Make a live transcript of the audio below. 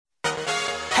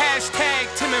Hashtag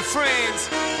Tim and Friends.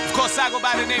 Of course, I go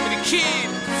by the name of the Kid.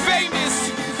 Famous.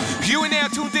 You are now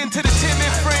tuned into the Tim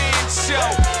and Friends show.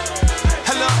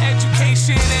 Hello,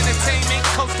 education, entertainment,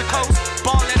 coast to coast.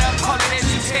 Ball it up, call it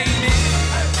entertainment.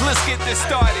 Let's get this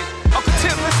started. Uncle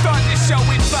Tim, let's start this show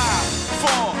in 5,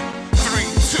 4, 3,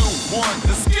 2, 1.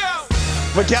 Let's go.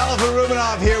 McAuliffe and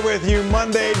Rubinoff here with you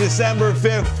Monday, December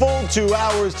 5th. Full 2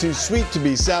 hours, too sweet to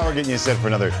be sour, getting you set for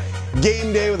another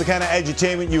game day with the kind of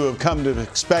edutainment you have come to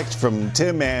expect from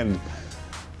Tim and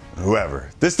whoever.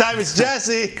 This time it's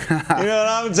Jesse. You know what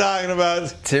I'm talking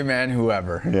about. Tim and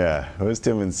whoever. Yeah, it was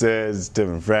Tim and Sis,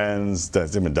 Tim and Friends,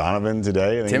 Tim and Donovan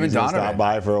today. I think Tim and Donovan. Stopped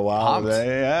by for a while Pumped.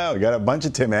 today. Yeah, we got a bunch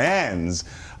of Tim Anns.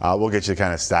 We'll get you the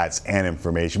kind of stats and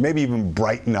information. Maybe even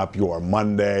brighten up your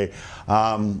Monday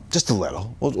just a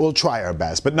little. We'll try our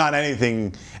best, but not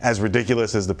anything as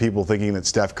ridiculous as the people thinking that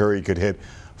Steph Curry could hit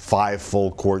 5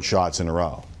 full court shots in a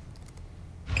row.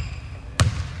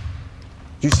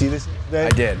 Did you see this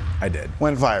today? I did.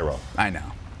 Went viral. I know.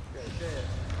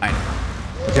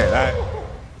 Okay,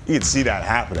 you could see that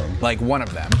happening. Like one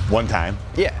of them. One time.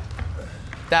 Yeah.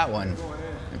 That one.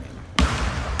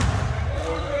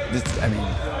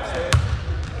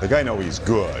 Like, I know he's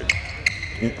good.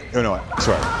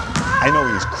 I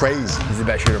know he's crazy. He's the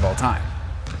best shooter of all time.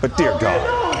 But dear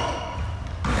God.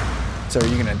 So are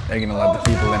you gonna let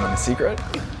the people in on the secret?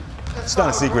 It's not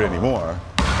a secret anymore.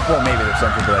 Well, maybe there's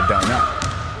some people that don't know.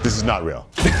 This is not real.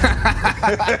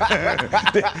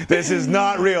 This is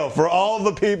not real for all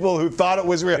the people who thought it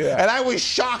was real. Yeah. And I was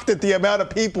shocked at the amount of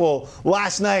people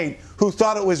last night who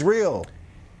thought it was real.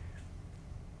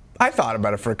 I thought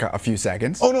about it for a few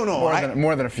seconds. Oh, no.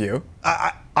 More than a few.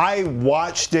 I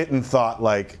watched it and thought,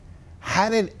 like, how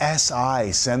did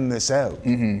SI send this out?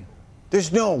 Mm-hmm.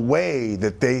 There's no way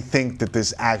that they think that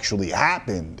this actually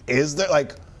happened. Is there?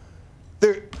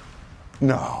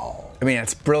 No. I mean,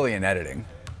 it's brilliant editing.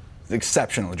 It's an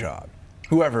exceptional job.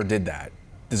 Whoever did that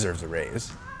deserves a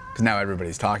raise, because now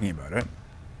everybody's talking about it.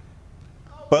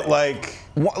 But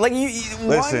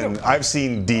listen, one, I've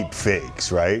seen deep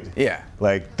fakes, right? Yeah.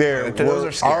 Like those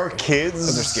are scary. Our kids.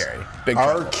 Those are scary.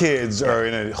 Our kids are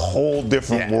in a whole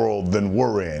different world than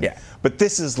we're in. Yeah. But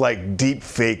this is like deep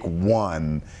fake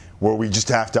 1, where we just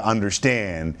have to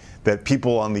understand that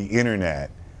people on the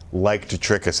internet like to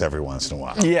trick us every once in a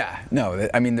while. Yeah. No.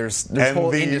 I mean, there's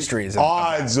whole industries. And the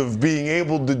odds of being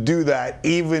able to do that,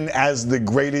 even as the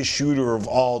greatest shooter of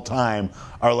all time,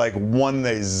 are like 1 in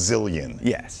a zillion.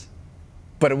 Yes.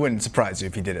 But it wouldn't surprise you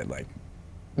if he did it like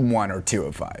 1 or 2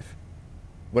 of 5.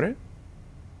 Would it?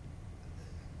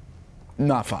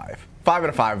 Not 5. 5 out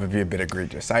of 5 would be a bit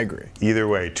egregious. I agree. Either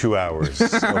way, 2 hours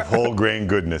of whole grain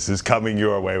goodness is coming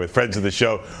your way with friends of the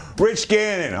show. Rich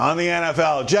Gannon on the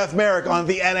NFL, Jeff Merrick on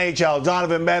the NHL,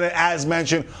 Donovan Bennett, as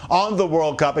mentioned, on the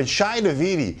World Cup, and Shai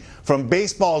Davidi from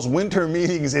baseball's winter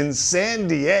meetings in San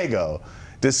Diego.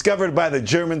 Discovered by the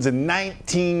Germans in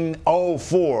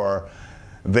 1904,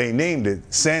 they named it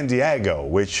San Diego,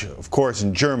 which, of course,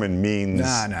 in German means...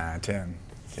 Tim.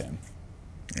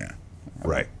 Yeah.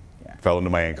 Right. Yeah. Fell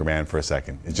into my anchor man for a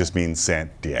second. It just means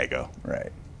San Diego.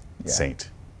 Right. Yeah.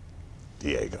 Saint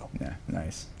Diego. Yeah,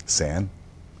 nice. Saint.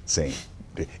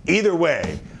 Either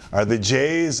way, are the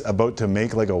Jays about to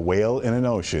make like a whale in an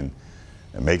ocean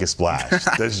and make a splash?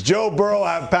 Does Joe Burrow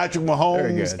have Patrick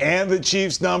Mahomes and the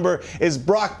Chiefs' number? Is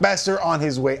Brock Besser on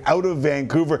his way out of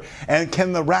Vancouver? And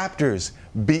can the Raptors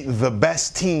beat the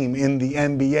best team in the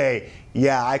NBA?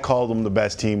 Yeah, I call them the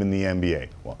best team in the NBA.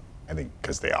 Well, I think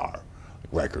because they are,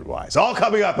 record-wise. All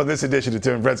coming up on this edition of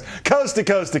Tim and Friends, coast to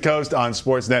coast to coast on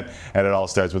Sportsnet. And it all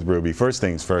starts with Ruby. First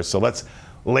things first, so let's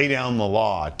lay down the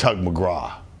law, Tug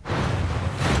McGraw.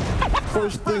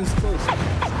 First things first.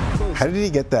 How did he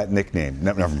get that nickname?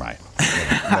 Never mind.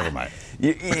 Never mind.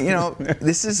 You know,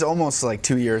 this is almost like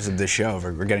 2 years of the show.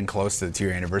 We're getting close to the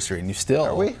 2-year anniversary, and you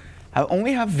still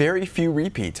only have very few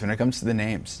repeats when it comes to the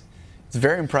names. It's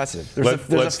very impressive.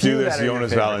 Let's do this.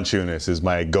 Jonas Valanciunas is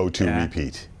my go-to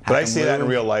repeat. But I see that in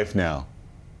real life now.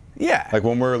 Yeah. Like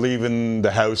when we're leaving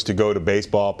the house to go to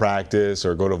baseball practice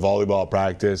or go to volleyball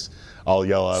practice, I'll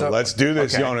yell out, let's do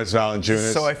this, Jonas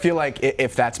Valanciunas. So I feel like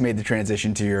if that's made the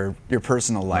transition to your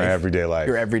personal life. My everyday life.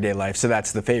 Your everyday life. So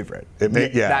that's the favorite.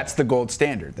 Yeah. That's the gold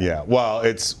standard. Then. Yeah. Well,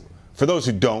 it's, for those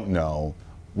who don't know,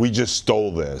 we just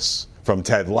stole this from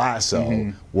Ted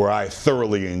Lasso, where I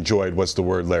thoroughly enjoyed What's the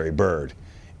Word, Larry Bird,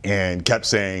 and kept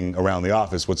saying around the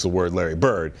office, what's the word, Larry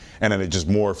Bird? And then it just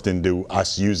morphed into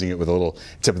us using it with a little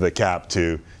tip of the cap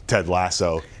to Ted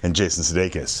Lasso and Jason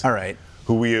Sudeikis. All right.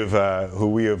 Who we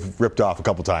have ripped off a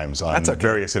couple times on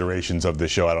various iterations of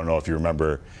this show. I don't know if you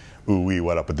remember Ooh Wee,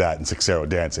 What Up With That, and Six Arrow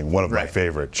Dancing, one of my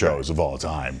favorite shows of all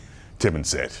time. Tim and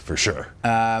Sid, for sure.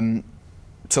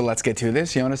 So let's get to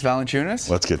this, Jonas Valanciunas.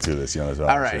 Let's get to this, Jonas Valanciunas.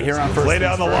 All right, here on First Lay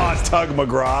down the law, Tug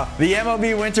McGraw. The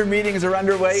MLB winter meetings are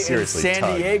underway Seriously, in San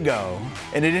Tug. Diego.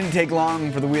 And it didn't take long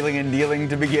for the wheeling and dealing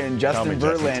to begin. Justin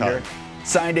Verlander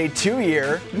signed a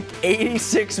 2-year,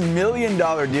 $86 million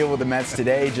deal with the Mets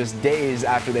today, just days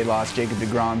after they lost Jacob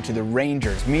deGrom to the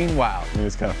Rangers. Meanwhile,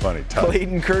 It's kind of funny. Tug.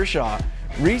 Clayton Kershaw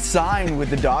re-signed with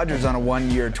the Dodgers on a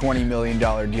 1-year, $20 million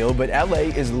deal, but LA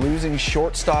is losing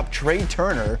shortstop Trey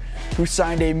Turner, who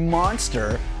signed a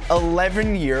monster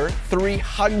 11-year,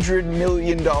 $300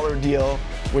 million deal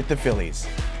with the Phillies.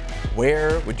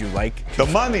 Where would you like to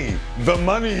start? The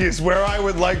money is where I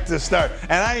would like to start.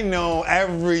 And I know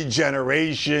every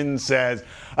generation says,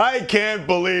 I can't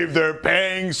believe they're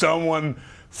paying someone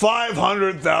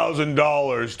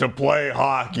 $500,000 to play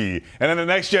hockey. And then the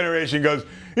next generation goes,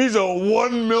 he's a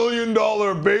 $1 million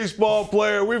baseball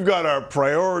player. We've got our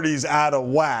priorities out of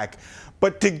whack.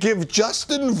 But to give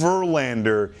Justin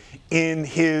Verlander in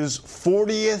his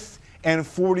 40th and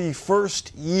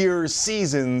 41st year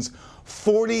seasons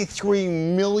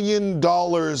 $43 million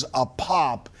a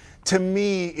pop, to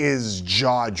me, is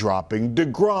jaw-dropping.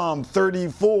 DeGrom,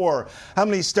 34. How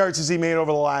many starts has he made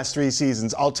over the last 3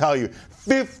 seasons? I'll tell you,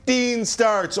 15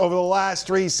 starts over the last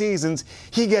 3 seasons.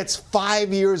 He gets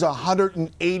 5 years,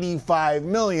 $185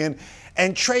 million.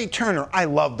 And Trey Turner, I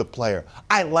love the player.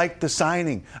 I like the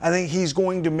signing. I think he's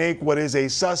going to make what is a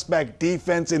suspect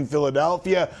defense in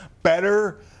Philadelphia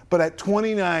better. But at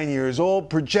 29 years old,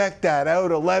 project that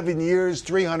out, 11 years,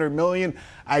 $300 million.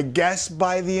 I guess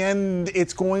by the end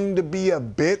it's going to be a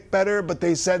bit better, but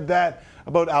they said that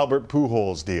about Albert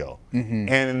Pujols' deal. And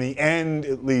in the end,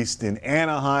 at least in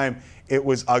Anaheim, it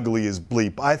was ugly as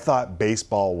bleep. I thought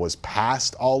baseball was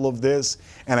past all of this,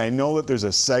 and I know that there's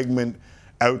a segment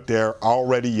out there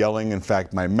already yelling. In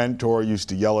fact, my mentor used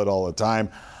to yell it all the time.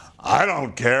 I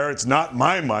don't care. It's not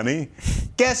my money.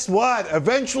 Guess what?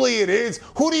 Eventually it is.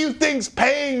 Who do you think's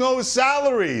paying those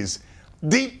salaries?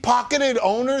 Deep-pocketed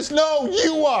owners? No,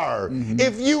 you are.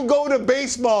 If you go to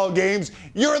baseball games,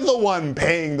 you're the one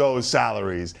paying those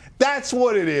salaries. That's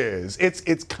what it is.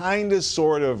 It's kind of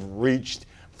sort of reached,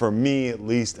 for me at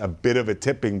least, a bit of a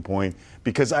tipping point,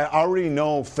 because I already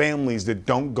know families that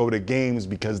don't go to games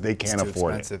because they can't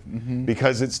afford it.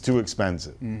 Because it's too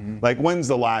expensive. Like, when's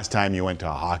the last time you went to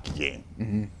a hockey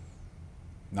game?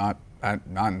 Not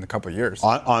in a couple of years.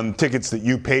 On tickets that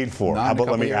you paid for. How about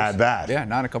let me add that? Yeah,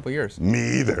 not in a couple of years.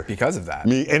 Me either. Because of that.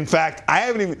 In fact,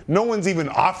 no one's even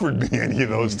offered me any of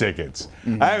those tickets.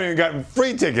 I haven't even gotten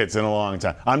free tickets in a long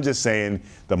time. I'm just saying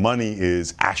the money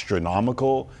is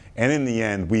astronomical, and in the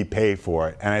end, we pay for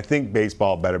it. And I think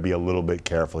baseball better be a little bit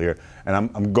careful here. And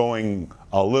I'm going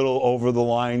a little over the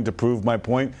line to prove my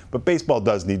point, but baseball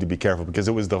does need to be careful because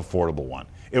it was the affordable one.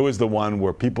 It was the one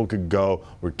where people could go,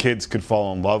 where kids could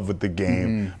fall in love with the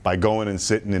game by going and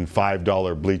sitting in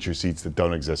 $5 bleacher seats that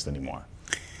don't exist anymore.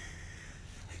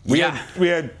 We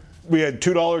had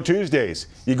 $2 Tuesdays.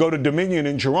 You go to Dominion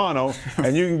in Toronto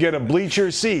and you can get a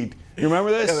bleacher seat. You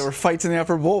remember this? Yeah, there were fights in the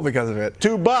upper bowl because of it.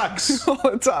 $2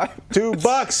 all the time.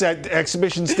 $2 at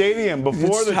Exhibition Stadium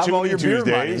before the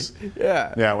Tuesdays.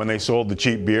 Yeah, when they sold the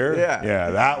cheap beer.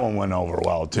 Yeah, that one went over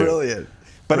well too. Brilliant.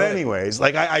 But anyways,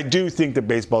 like I do think that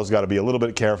baseball's got to be a little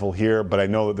bit careful here, but I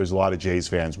know that there's a lot of Jays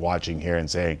fans watching here and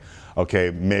saying,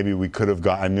 okay, maybe we could have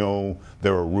got, I know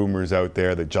there were rumors out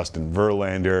there that Justin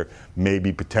Verlander,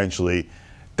 maybe potentially,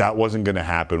 that wasn't going to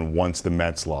happen once the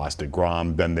Mets lost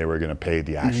DeGrom. Then they were going to pay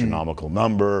the astronomical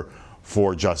number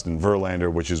for Justin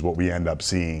Verlander, which is what we end up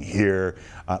seeing here.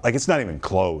 Like, it's not even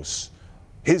close.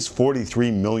 His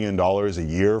 $43 million a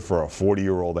year for a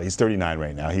 40-year-old, he's 39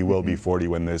 right now. He will be 40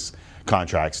 when this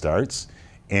contract starts,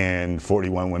 and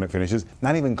 41 when it finishes.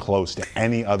 Not even close to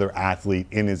any other athlete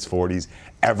in his 40s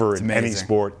ever in any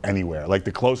sport anywhere. Like,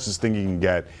 the closest thing you can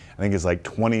get, I think, is like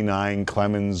 29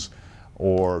 Clemens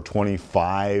or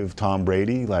 25 Tom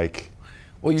Brady. Like,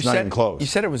 well, it's not even close. You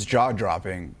said it was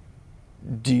jaw-dropping.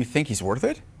 Do you think he's worth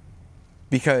it?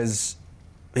 Because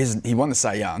he won the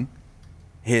Cy Young.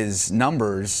 His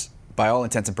numbers, by all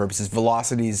intents and purposes,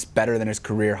 velocity's better than his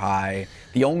career high.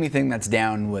 The only thing that's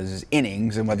down was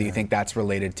innings, and whether you think that's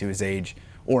related to his age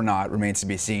or not remains to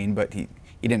be seen. But he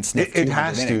didn't sniff 200 It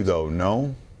has innings. to, though,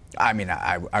 no? I mean,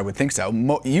 I would think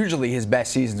so. Usually his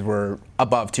best seasons were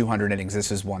above 200 innings.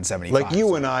 This is 175. Like,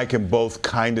 you and I can both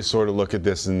kind of sort of look at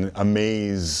this and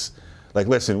amaze. Like,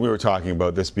 listen, we were talking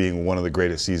about this being one of the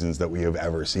greatest seasons that we have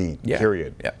ever seen,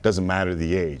 period. Yeah. Doesn't matter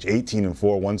the age. 18-4,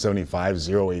 175,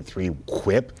 0.83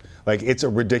 whip. Like, it's a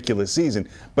ridiculous season,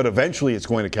 but eventually it's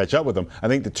going to catch up with them. I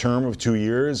think the term of 2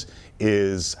 years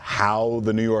is how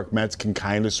the New York Mets can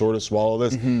kind of sort of swallow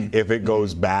this. If it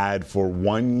goes bad for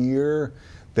 1 year,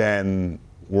 then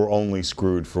we're only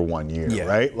screwed for 1 year,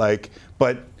 right? Like,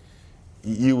 but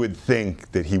you would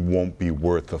think that he won't be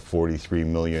worth a $43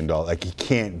 million. Like, he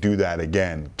can't do that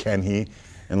again, can he?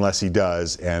 Unless he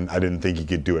does, and I didn't think he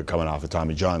could do it coming off of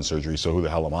Tommy John surgery, so who the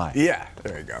hell am I? Yeah,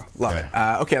 there you go. Love it.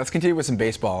 Okay, let's continue with some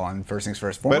baseball on First Things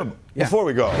First. But before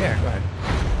we go. Yeah, go ahead.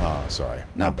 Oh, sorry.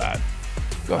 No. My bad.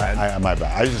 Go ahead. My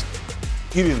bad.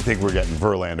 You didn't think we're getting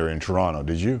Verlander in Toronto,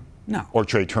 did you? No. Or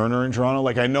Trey Turner in Toronto?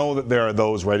 Like, I know that there are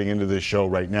those writing into this show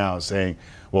right now saying,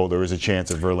 well, there is a chance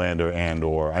of Verlander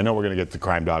or I know we're going to get the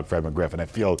crime dog Fred McGriff, and I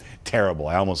feel terrible.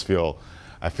 I almost feel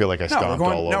like I stomped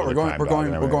all over the crime dog.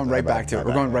 We're going right back to it.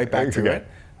 We're going right back to it.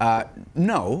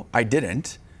 No, I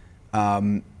didn't.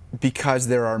 Because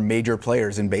there are major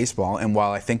players in baseball, and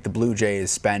while I think the Blue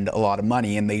Jays spend a lot of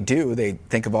money, and they do, they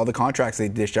think of all the contracts they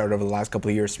dished out over the last couple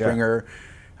of years, Springer,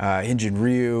 Hyun-Jin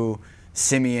Ryu,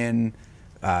 Simeon,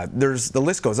 the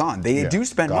list goes on. They do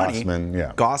spend money.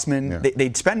 Gausman,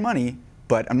 they'd spend money,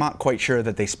 but I'm not quite sure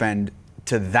that they spend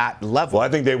to that level. Well,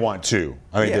 I think they want two.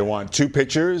 I think they want two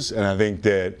pitchers, and I think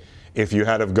that if you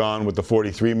had have gone with the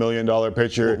 $43 million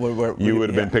pitcher, you would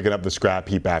have been picking up the scrap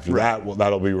heap after that. Well,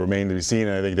 that'll remain to be seen,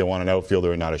 and I think they want an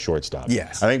outfielder and not a shortstop.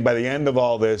 Yes. I think by the end of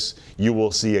all this, you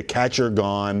will see a catcher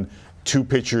gone, two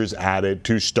pitchers added,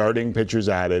 two starting pitchers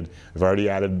added. We've already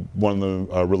added one of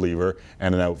the reliever,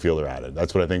 and an outfielder added.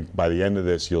 That's what I think by the end of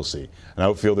this you'll see. An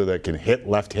outfielder that can hit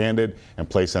left-handed and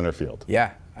play center field.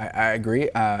 Yeah, I agree.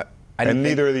 And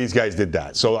neither of these guys did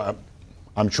that. So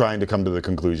I'm trying to come to the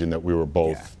conclusion that we were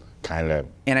both kind of.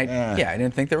 And I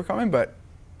didn't think they were coming, but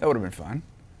that would have been fun.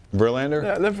 Verlander?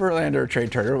 Yeah, the Verlander Trey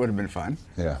Turner would have been fun.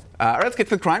 Yeah. All right, let's get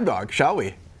to the crime dog, shall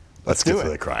we? Let's get to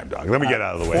the crime dog. Let me get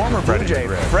out of the way. Former Blue Jay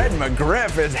Fred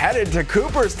McGriff is headed to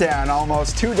Cooperstown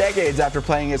almost 2 decades after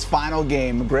playing his final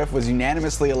game. McGriff was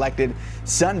unanimously elected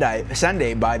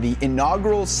Sunday by the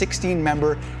inaugural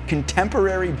 16-member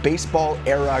Contemporary Baseball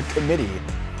Era Committee,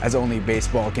 as only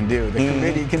baseball can do. The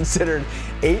committee considered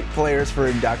 8 players for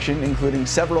induction, including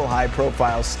several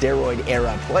high-profile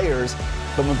steroid-era players,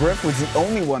 but McGriff was the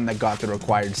only one that got the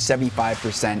required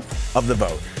 75% of the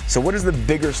vote. So what is the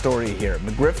bigger story here?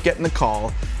 McGriff getting the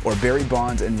call, or Barry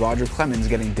Bonds and Roger Clemens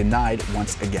getting denied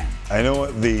once again? I know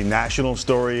what the national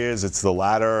story is. It's the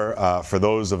latter. For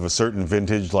those of a certain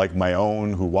vintage like my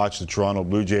own who watch the Toronto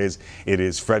Blue Jays, it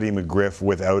is Freddie McGriff,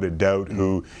 without a doubt,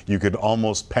 who you could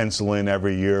almost pencil in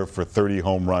every year for 30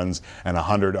 home runs and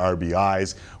 100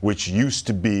 RBIs, which used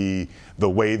to be the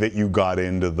way that you got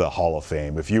into the Hall of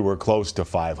Fame. If you were close to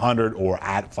 500 or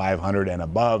at 500 and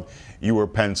above, you were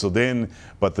penciled in,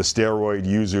 but the steroid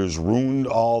users ruined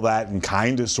all that and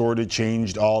kind of sort of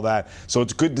changed all that. So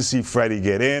it's good to see Freddie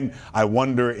get in. I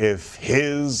wonder if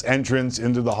his entrance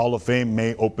into the Hall of Fame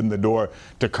may open the door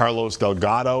to Carlos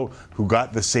Delgado, who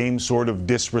got the same sort of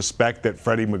disrespect that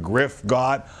Freddie McGriff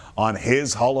got on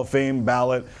his Hall of Fame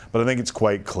ballot. But I think it's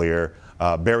quite clear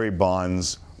Barry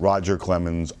Bonds, Roger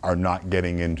Clemens are not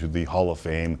getting into the Hall of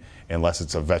Fame unless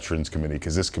it's a veterans committee,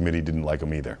 because this committee didn't like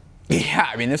them either. Yeah,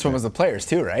 I mean, this one was the players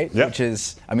too, right? Yep. Which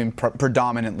is, I mean,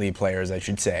 predominantly players, I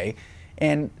should say.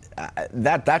 And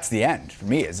that's the end for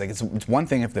me. It's like it's one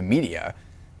thing if the media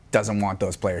doesn't want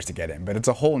those players to get in, but it's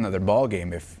a whole nother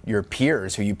ballgame if your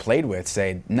peers who you played with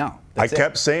say, no, that's I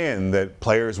kept saying that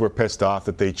players were pissed off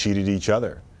that they cheated each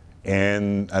other.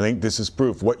 And I think this is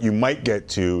proof. What you might get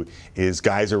to is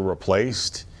guys are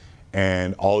replaced,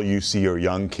 and all you see are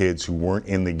young kids who weren't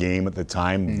in the game at the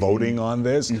time voting on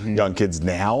this, young kids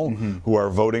now who are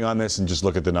voting on this and just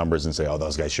look at the numbers and say, oh,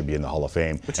 those guys should be in the Hall of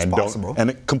Fame. Which is possible.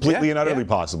 And completely and utterly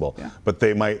possible. Yeah. But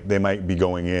they might be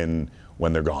going in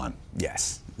when they're gone.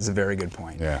 Yes, it's a very good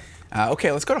point. Yeah. Okay,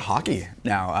 let's go to hockey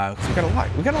now.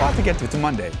 We got a lot to get to. It's a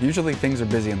Monday. Usually things are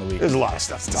busy in the week. There's a lot of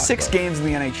stuff to talk about. 6 games in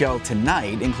the NHL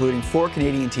tonight, including 4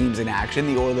 Canadian teams in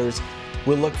action. The Oilers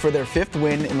will look for their 5th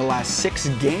win in the last 6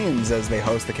 games as they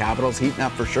host the Capitals, heating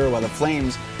up for sure, while the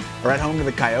Flames are at home to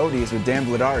the Coyotes, with Dan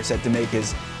Vladar set to make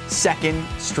his 2nd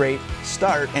straight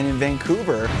start. And in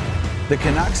Vancouver, the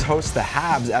Canucks host the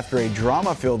Habs after a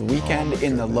drama-filled weekend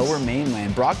in the Lower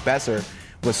Mainland. Brock Besser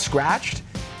was scratched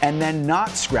and then not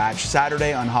scratched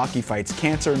Saturday on Hockey Fights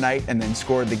Cancer Night, and then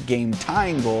scored the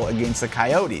game-tying goal against the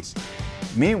Coyotes.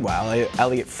 Meanwhile,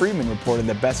 Elliot Friedman reported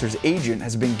that Besser's agent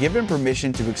has been given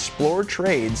permission to explore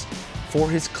trades for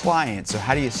his client. So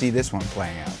how do you see this one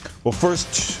playing out? Well,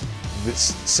 first,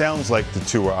 this sounds like the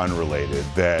two are unrelated,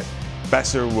 that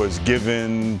Besser was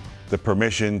given the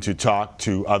permission to talk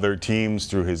to other teams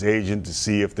through his agent to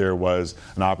see if there was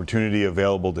an opportunity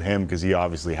available to him, because he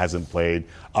obviously hasn't played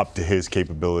up to his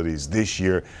capabilities this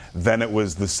year. Then it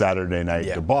was the Saturday night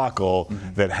debacle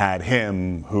that had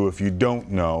him, who, if you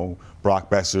don't know,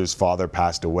 Brock Boeser's father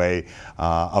passed away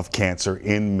of cancer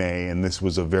in May, and this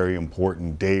was a very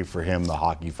important day for him, the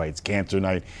Hockey Fights Cancer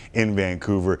Night in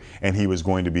Vancouver, and he was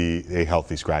going to be a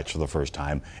healthy scratch for the first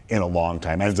time in a long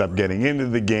time. Ends up getting into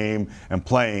the game and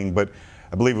playing, but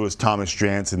I believe it was Thomas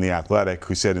Drance in The Athletic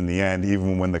who said in the end,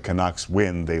 even when the Canucks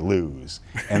win, they lose.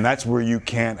 And that's where you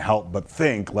can't help but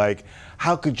think, like,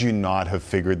 how could you not have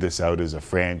figured this out as a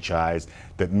franchise,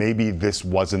 that maybe this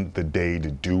wasn't the day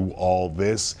to do all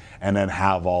this and then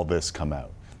have all this come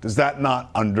out? Does that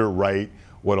not underwrite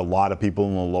what a lot of people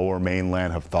in the Lower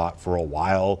Mainland have thought for a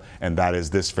while, and that is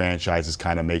this franchise is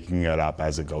kind of making it up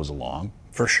as it goes along?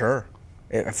 For sure.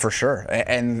 For sure.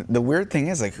 And the weird thing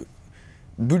is, like,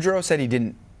 Boudreau said he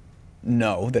didn't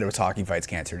know that it was Hockey Fights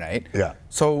Cancer Night. Yeah.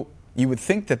 So you would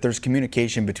think that there's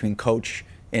communication between coach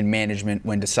and management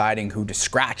when deciding who to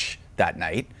scratch that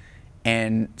night,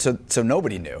 and so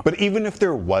nobody knew. But even if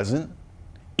there wasn't,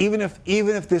 even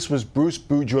if this was Bruce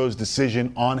Boudreau's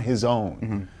decision on his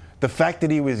own, the fact that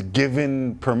he was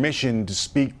given permission to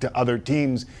speak to other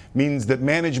teams means that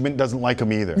management doesn't like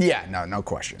him either. Yeah, no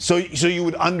question. So you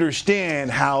would understand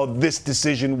how this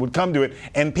decision would come to it,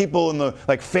 and people in the,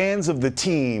 like, fans of the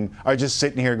team are just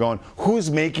sitting here going, who's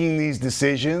making these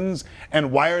decisions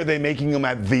and why are they making them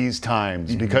at these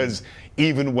times? Because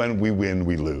even when we win,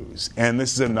 we lose. And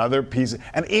this is another piece.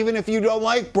 And even if you don't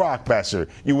like Brock Boeser,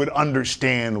 you would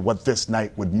understand what this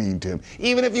night would mean to him.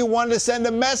 Even if you wanted to send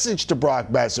a message to Brock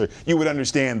Boeser, you would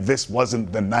understand this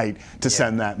wasn't the night to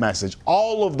send that message.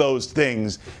 All of those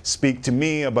things speak to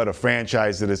me about a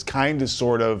franchise that is kind of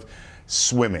sort of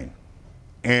swimming.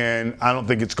 And I don't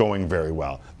think it's going very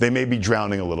well. They may be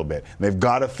drowning a little bit. They've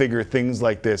got to figure things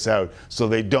like this out so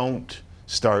they don't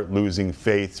start losing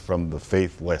faith from the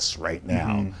faithless right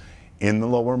now in the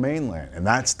Lower Mainland. And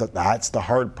that's the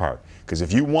hard part. Because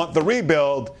if you want the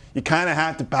rebuild, you kind of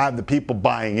have to have the people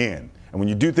buying in. And when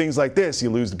you do things like this, you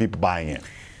lose the people buying in.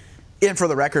 And for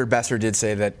the record, Boeser did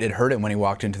say that it hurt him when he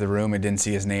walked into the room and didn't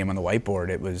see his name on the whiteboard.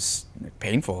 It was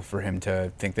painful for him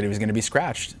to think that he was going to be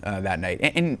scratched that night.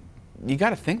 And you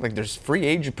got to think, like, there's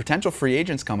potential free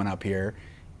agents coming up here.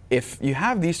 If you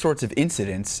have these sorts of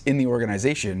incidents in the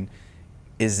organization,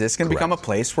 is this going to become a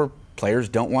place where players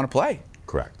don't want to play?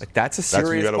 Correct. Like, that's a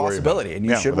serious possibility, and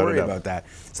you should worry about that.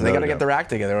 So they got to get their act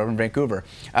together over in Vancouver.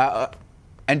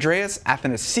 Andreas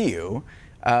Athanasiou,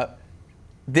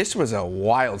 this was a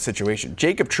wild situation.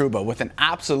 Jacob Trouba with an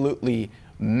absolutely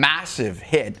massive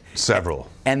hit.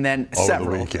 Several. And then over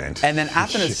the weekend. And then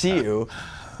Athanasiou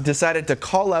decided to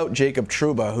call out Jacob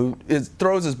Trouba, who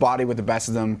throws his body with the best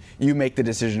of them. You make the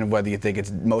decision of whether you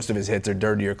think most of his hits are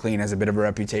dirty or clean, has a bit of a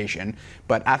reputation.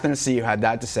 But Athanasiou had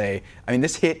that to say. I mean,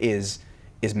 this hit is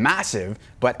massive,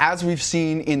 but as we've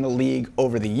seen in the league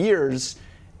over the years,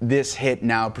 this hit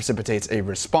now precipitates a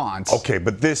response. Okay,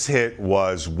 but this hit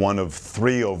was one of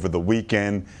 3 over the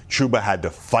weekend. Trouba had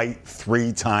to fight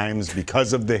 3 times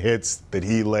because of the hits that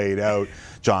he laid out.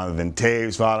 Jonathan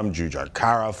Toews fought him. Jujhar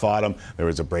Khaira fought him. There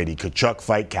was a Brady Tkachuk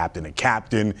fight, captain to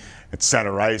captain, at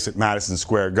center ice at Madison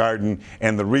Square Garden.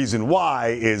 And the reason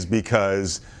why is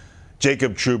because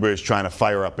Jacob Trouba is trying to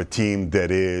fire up a team that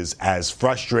is as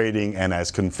frustrating and as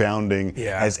confounding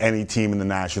as any team in the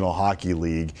National Hockey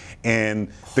League.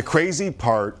 And the crazy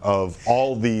part of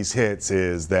all these hits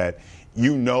is that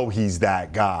you know he's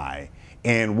that guy.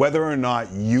 And whether or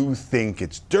not you think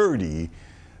it's dirty,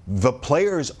 the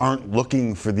players aren't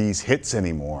looking for these hits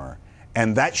anymore.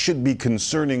 And that should be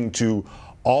concerning to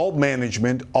all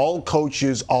management, all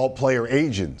coaches, all player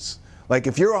agents. Like,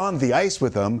 if you're on the ice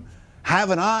with him,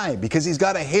 have an eye, because he's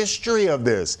got a history of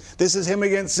this. This is him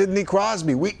against Sidney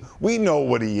Crosby. We know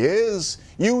what he is.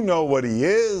 You know what he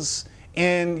is.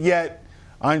 And yet,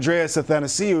 Andreas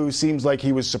Athanasiou seems like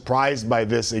he was surprised by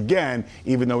this again,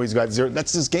 even though he's got 0.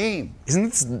 That's his game.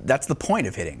 That's the point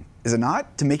of hitting, is it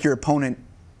not? To make your opponent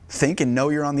think and know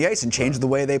you're on the ice and change the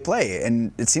way they play.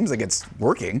 And it seems like it's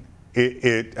working.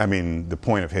 I mean, the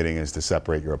point of hitting is to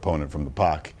separate your opponent from the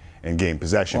puck and gain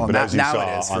possession. Well, but as you now saw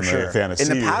it is, on for the sure. Athanasiou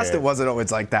in the past, hit, it wasn't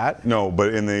always like that. No,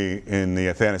 but in the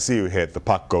Athanasiou hit, the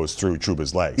puck goes through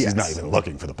Trouba's legs. Yes. He's not even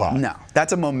looking for the puck. No,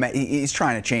 that's a moment. He's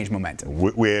trying to change momentum.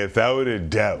 Without a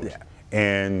doubt. Yeah.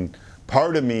 And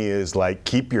part of me is like,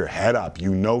 keep your head up.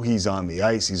 You know he's on the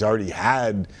ice. He's already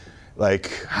had,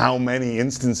 like, how many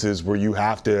instances where you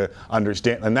have to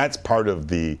understand, and that's part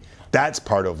of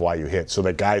why you hit, so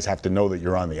that guys have to know that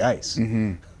you're on the ice.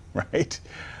 Right?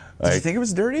 Did you think it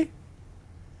was dirty?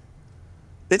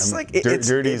 It's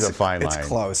dirty is a fine line. It's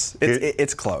close.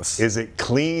 It's close. Is it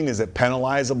clean? Is it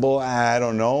penalizable? I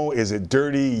don't know. Is it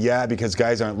dirty? Yeah, because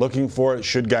guys aren't looking for it.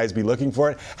 Should guys be looking for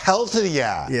it? Hell to the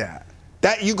yeah. Yeah.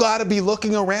 That you got to be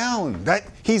looking around. That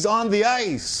he's on the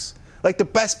ice. Like, the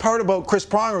best part about Chris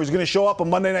Pronger, who's going to show up on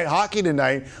Monday Night Hockey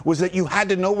tonight, was that you had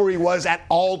to know where he was at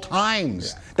all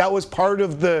times. Yeah. That was part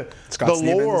of the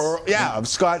lore, of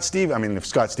Scott Stevens. I mean, if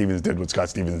Scott Stevens did what Scott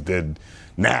Stevens did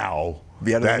now,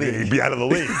 he'd be out of the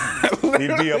league.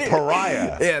 He'd be a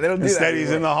pariah. Yeah, they don't do that. Instead, he's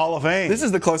in the Hall of Fame. This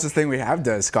is the closest thing we have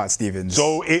to Scott Stevens.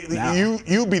 So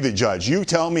you be the judge. You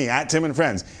tell me at Tim and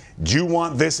Friends, do you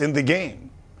want this in the game?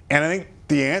 And I think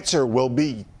the answer will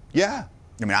be yeah.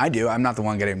 I mean, I do. I'm not the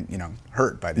one getting,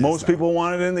 hurt by this. Most people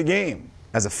want it in the game.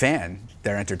 As a fan,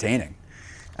 they're entertaining.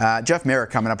 Jeff Merrick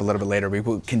coming up a little bit later. We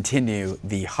will continue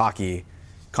the hockey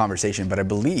conversation, but I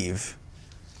believe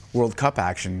World Cup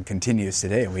action continues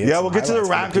today. We'll get to the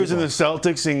Raptors and the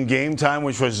Celtics in game time,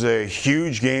 which was a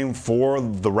huge game for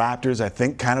the Raptors. I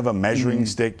think kind of a measuring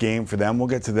stick game for them. We'll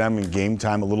get to them in game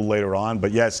time a little later on.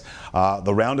 But yes,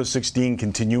 the round of 16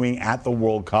 continuing at the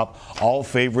World Cup. All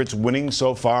favorites winning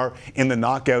so far in the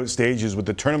knockout stages, with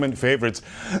the tournament favorites,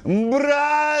 Brazil.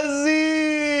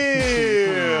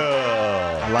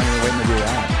 How long are you waiting to do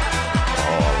that?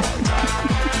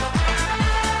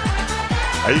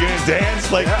 Are you going to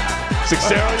dance like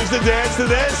Sixero used to dance to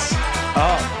this?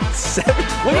 Seven.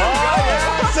 Look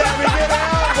at Sammy, get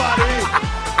out, buddy.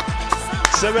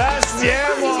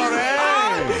 Sebastian Morin.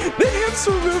 The hips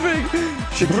were moving.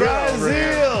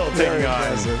 Brazil taking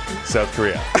on South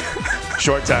Korea.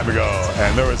 Short time ago,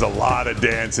 and there was a lot of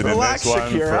dancing in this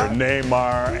one for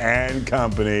Neymar and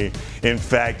company. In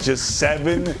fact, just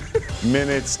 7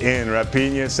 minutes in,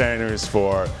 Rapinha centers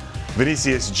for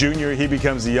Vinicius Jr. He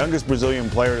becomes the youngest Brazilian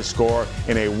player to score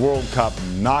in a World Cup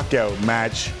knockout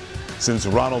match since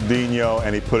Ronaldinho,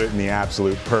 and he put it in the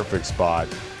absolute perfect spot.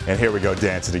 And here we go,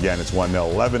 dancing again. It's 1-0,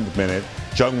 11th minute.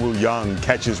 Jungwoo Young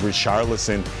catches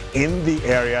Richarlison in the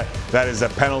area. That is a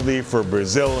penalty for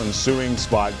Brazil, ensuing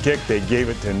spot kick. They gave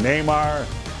it to Neymar.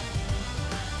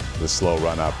 The slow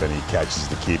run up, and he catches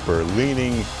the keeper.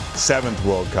 Leaning, 7th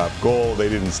World Cup goal. They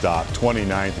didn't stop.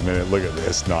 29th minute. Look at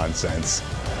this nonsense.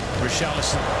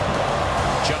 Richarlison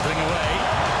jumping away.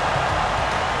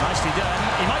 Nicely done.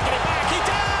 He might get it back. He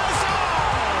does!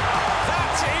 Oh!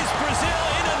 That is Brazil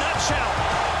in a nutshell.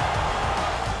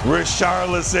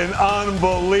 Richarlison,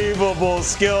 unbelievable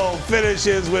skill,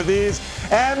 finishes with ease.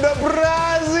 And the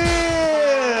Brazil!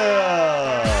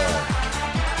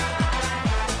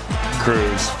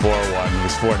 Cruz 4-1. It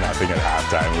was 4-0 at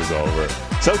halftime. It was over.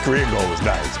 South Korean goal was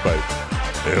nice, but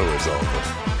it was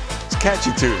over.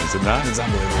 Catchy tune, is it not? It's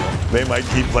unbelievable. They might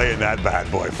keep playing that bad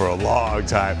boy for a long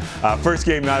time. First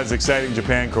game not as exciting,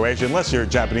 Japan-Croatia, unless you're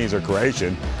Japanese or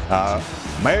Croatian.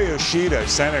 Mayo Yoshida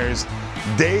centers.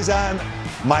 Dejan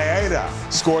Maeda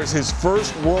scores his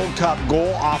first World Cup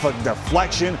goal off a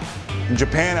deflection.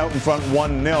 Japan out in front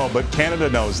 1-0, but Canada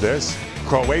knows this.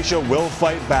 Croatia will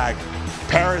fight back.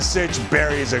 Perisic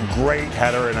buries a great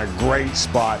header in a great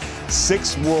spot.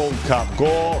 6th World Cup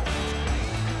goal.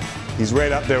 He's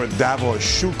right up there with Davor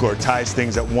Šuker, ties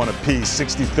things at 1 apiece.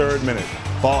 63rd minute.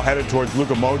 Ball headed towards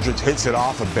Luka Modric, hits it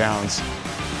off a bounce.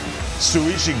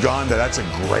 Shuichi Gonda, that's a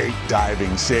great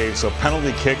diving save. So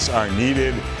penalty kicks are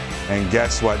needed. And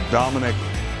guess what? Dominik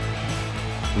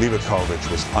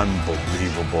Livakovic was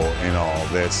unbelievable in all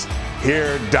this.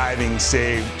 Here, diving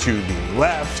save to the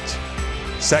left.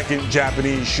 Second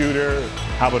Japanese shooter.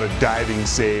 How about a diving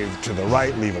save to the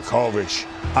right? Livakovic,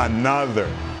 another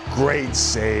great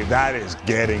save. That is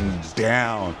getting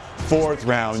down. 4th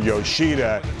round,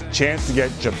 Yoshida. Chance to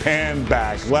get Japan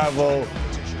back level.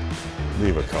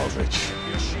 Livakovic.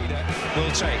 Yoshida will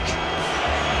take.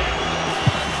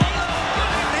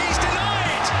 He's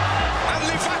denied. And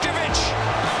Livakovic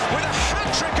with a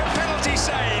hat-trick of penalty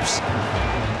saves.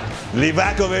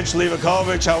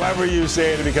 Livakovic, however you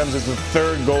say it, it becomes his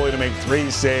 3rd goalie to make 3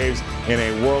 saves in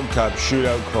a World Cup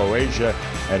shootout. Croatia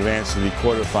advanced to the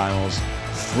quarterfinals.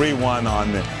 3-1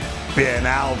 on the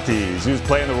penalties. He was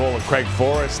playing the role of Craig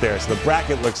Forrest there. So the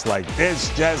bracket looks like this,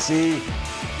 Jesse.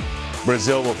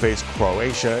 Brazil will face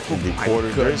Croatia in the quarter.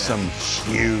 There's some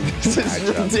huge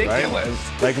matchups, ridiculous.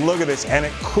 Right? Like, look at this. And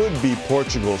it could be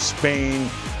Portugal, Spain.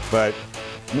 But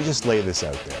let me just lay this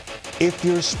out there. If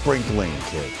you're sprinkling,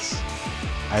 kids,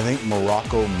 I think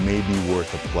Morocco may be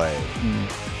worth a play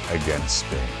against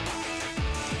Spain.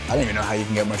 I don't even know how you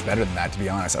can get much better than that, to be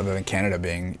honest, other than Canada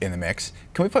being in the mix.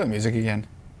 Can we play the music again?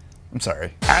 I'm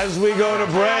sorry. As we go to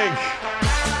break.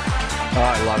 Oh,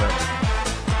 I love it.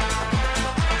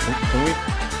 Can we?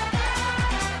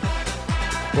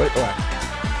 Wait, what?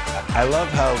 I love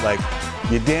how, like,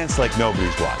 you dance like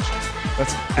nobody's watching.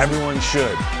 Everyone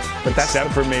should. But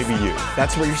except for maybe you.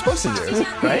 That's what you're supposed to do,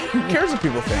 right? Who cares what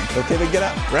people think? Okay, then get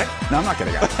up. Right? No, I'm not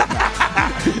getting up.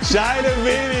 Shai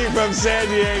Navini from San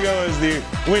Diego as the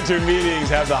winter meetings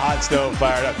have the hot stove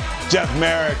fired up. Jeff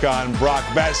Merrick on Brock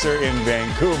Besser in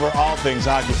Vancouver. All things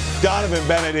hockey. Donovan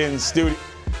Bennett in studio.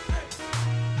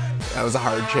 That was a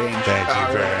hard change. Thank you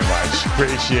very much.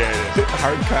 Appreciate it.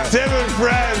 Hard cut. Tim and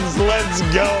friends, let's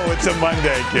go. It's a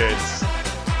Monday, kids.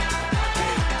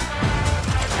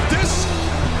 This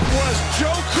was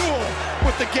Joe Cool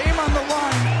with the game on the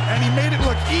line, and he made it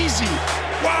look easy.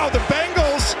 Wow, the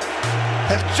Bengals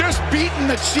have just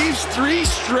beaten the Chiefs 3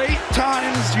 straight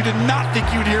times. You did not think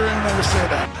you'd hear him ever say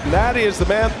that. That is the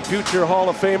man, future Hall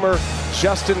of Famer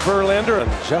Justin Verlander.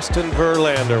 And Justin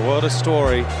Verlander, what a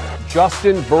story.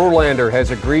 Justin Verlander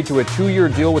has agreed to a 2-year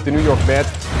deal with the New York Mets.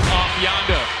 Off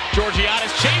yonder,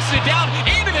 Georgiadis chases it down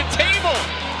into the table.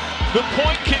 The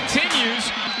point continues.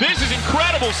 This is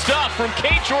incredible stuff from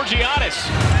Kate Georgiadis.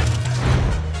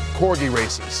 Corgi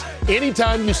races.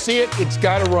 Anytime you see it, it's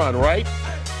got to run, right?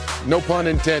 No pun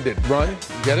intended. Run.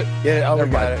 Get it? Yeah, Never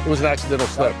mind. It was an accidental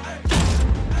slip.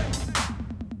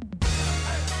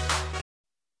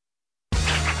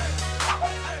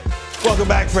 Welcome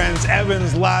back, friends.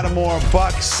 Evans, Lattimore,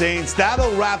 Bucks, Saints.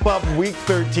 That'll wrap up Week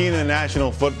 13 in the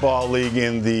National Football League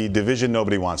in the division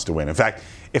nobody wants to win. In fact,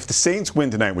 if the Saints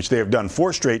win tonight, which they have done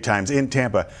 4 straight times in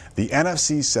Tampa, the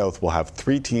NFC South will have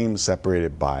 3 teams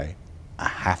separated by a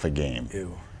half a game.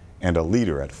 Ew. And a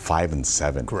leader at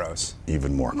 5-7. Gross.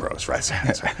 Even more gross, right?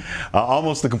 That's right.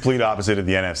 Almost the complete opposite of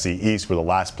the NFC East, where the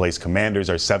last place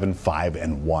Commanders are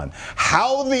 7-5-1.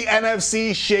 How the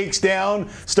NFC shakes down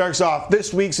starts off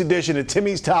this week's edition of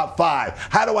Timmy's Top 5.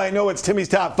 How do I know it's Timmy's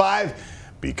Top 5?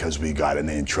 Because we got an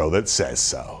intro that says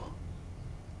so.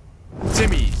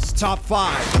 Timmy's Top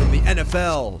 5 from the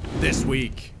NFL this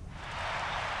week.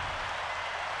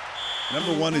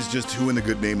 Number 1 is just who in the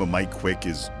good name of Mike Quick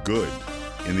is good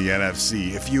in the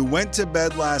NFC. If you went to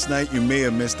bed last night, you may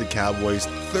have missed the Cowboys'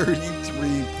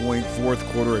 33-point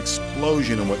fourth-quarter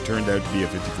explosion in what turned out to be a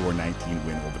 54-19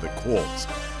 win over the Colts.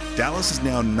 Dallas is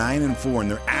now 9-4,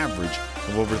 and their average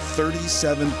of over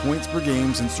 37 points per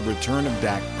game since the return of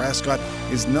Dak Prescott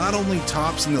is not only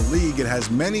tops in the league, it has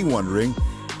many wondering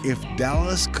if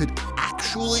Dallas could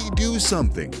actually do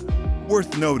something.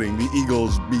 Worth noting, the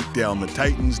Eagles beat down the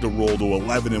Titans to roll to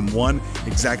 11-1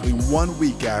 exactly 1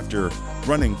 week after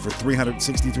running for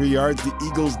 363 yards. The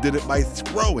Eagles did it by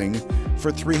throwing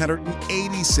for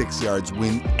 386 yards.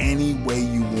 Win any way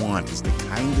you want is the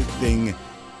kind of thing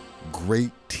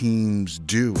great teams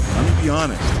do. And let me be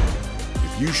honest,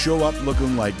 if you show up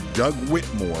looking like Doug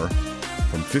Whitmore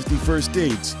from 50 First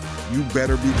Dates, you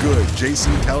better be good.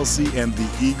 Jason Kelce and the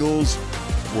Eagles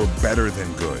were better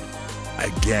than good.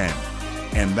 Again.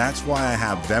 And that's why I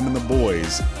have them and the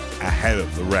boys ahead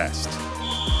of the rest.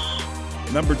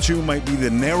 Number 2 might be the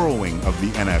narrowing of the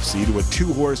NFC to a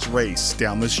 2-horse race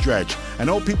down the stretch. I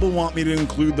know people want me to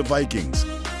include the Vikings.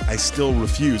 I still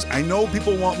refuse. I know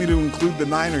people want me to include the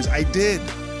Niners. I did,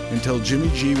 until Jimmy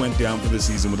G went down for the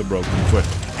season with a broken foot.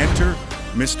 Enter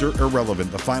Mr. Irrelevant,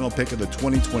 the final pick of the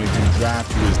 2022 draft,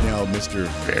 who is now Mr.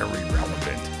 Very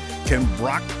Relevant. Can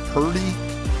Brock Purdy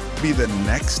be the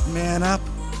next man up?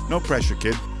 No pressure,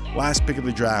 kid. Last pick of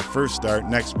the draft, first start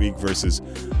next week versus,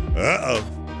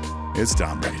 it's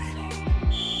Tom Brady.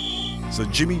 So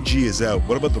Jimmy G is out.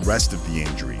 What about the rest of the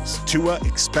injuries? Tua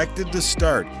expected to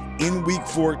start in Week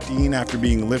 14 after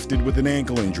being lifted with an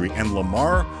ankle injury. And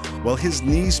Lamar, well, his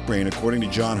knee sprain, according to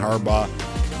John Harbaugh,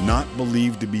 not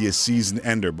believed to be a season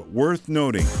ender. But worth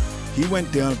noting, he went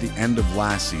down at the end of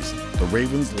last season. The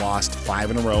Ravens lost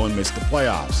 5 in a row and missed the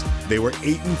playoffs. They were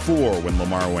 8-4 when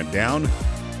Lamar went down.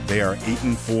 They are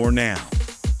 8-4 now.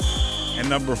 And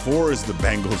number 4 is the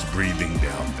Bengals breathing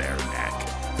down their neck.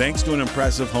 Thanks to an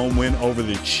impressive home win over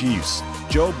the Chiefs,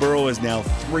 Joe Burrow is now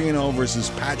 3-0 versus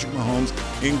Patrick Mahomes,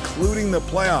 including the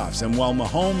playoffs. And while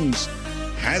Mahomes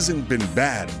hasn't been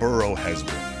bad, Burrow has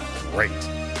been great.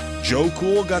 Joe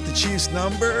Cool got the Chiefs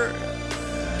number?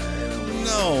 I don't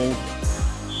know.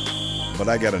 But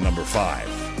I got a number 5,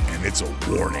 and it's a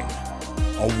warning.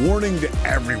 A warning to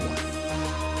everyone.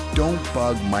 Don't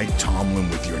bug Mike Tomlin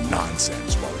with your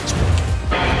nonsense while he's working.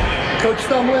 Coach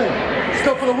Tomlin, let's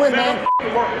go for the win, man.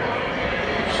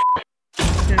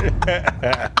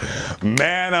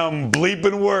 Man, I'm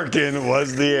bleeping working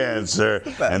was the answer.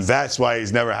 And that's why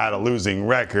he's never had a losing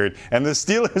record. And the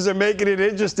Steelers are making it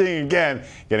interesting again,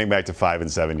 getting back to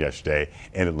 5-7 yesterday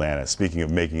in Atlanta. Speaking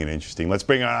of making it interesting, let's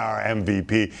bring on our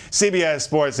MVP, CBS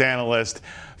sports analyst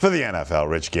for the NFL,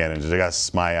 Rich Gannon, to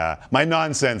discuss my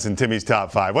nonsense in Timmy's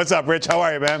top 5. What's up, Rich? How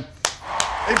are you, man?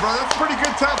 Hey, bro, that's a pretty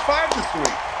good top 5 this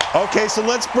week. Okay, so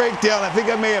let's break down. I think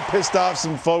I may have pissed off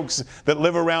some folks that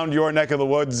live around your neck of the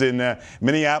woods in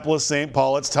Minneapolis, St.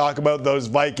 Paul. Let's talk about those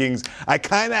Vikings. I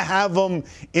kind of have them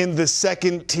in the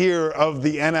second tier of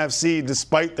the NFC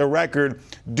despite the record.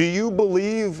 Do you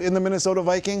believe in the Minnesota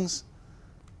Vikings?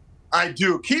 I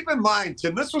do. Keep in mind,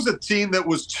 Tim, this was a team that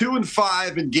was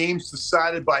 2-5 in games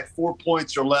decided by 4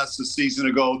 points or less a season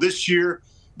ago. This year,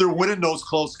 they're winning those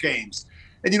close games.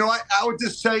 And, I would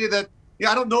just tell you that,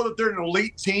 I don't know that they're an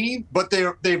elite team, but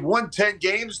they've won 10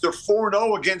 games. They're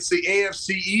 4-0 against the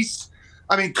AFC East.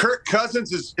 I mean, Kirk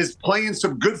Cousins is playing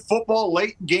some good football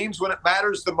late in games when it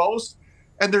matters the most.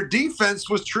 And their defense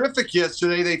was terrific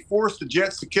yesterday. They forced the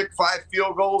Jets to kick 5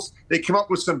 field goals. They came up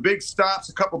with some big stops,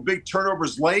 a couple big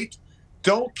turnovers late.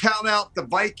 Don't count out the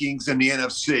Vikings in the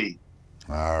NFC.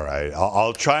 All right.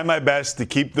 I'll try my best to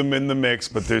keep them in the mix,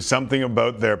 but there's something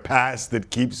about their past that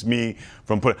keeps me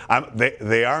from putting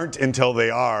they aren't until they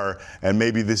are, and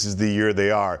maybe this is the year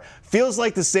they are. Feels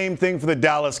like the same thing for the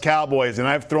Dallas Cowboys, and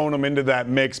I've thrown them into that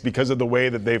mix because of the way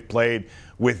that they've played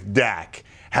with Dak.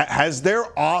 Has their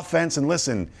offense, and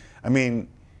listen, I mean,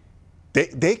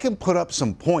 they can put up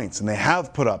some points, and they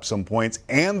have put up some points,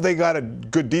 and they got a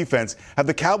good defense. Have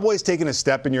the Cowboys taken a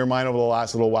step in your mind over the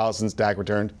last little while since Dak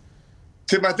returned?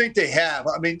 Tim, I think they have.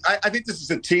 I mean, I think this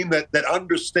is a team that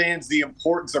understands the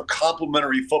importance of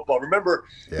complementary football. Remember,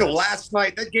 last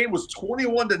night, that game was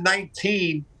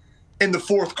 21-19 in the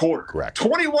fourth quarter. Correct.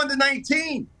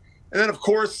 21-19. And then, of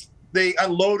course, they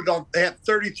unloaded they had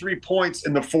 33 points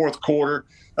in the fourth quarter.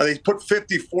 They put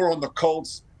 54 on the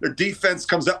Colts. Their defense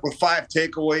comes up with 5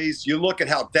 takeaways. You look at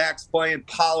how Dak's playing,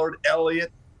 Pollard,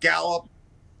 Elliott, Gallup,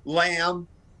 Lamb,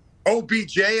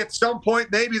 OBJ at some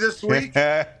point maybe this week.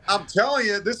 I'm telling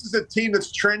you, this is a team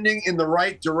that's trending in the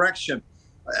right direction.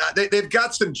 They've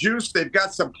got some juice, they've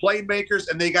got some playmakers,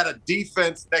 and they got a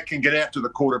defense that can get after the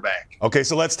quarterback. Okay,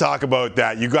 so let's talk about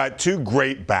that. You got 2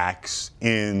 great backs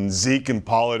in Zeke and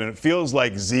Pollard, and it feels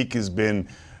like Zeke has been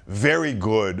very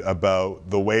good about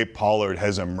the way Pollard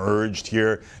has emerged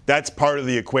here. That's part of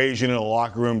the equation in the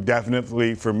locker room,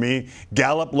 definitely for me.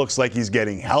 Gallup looks like he's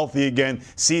getting healthy again.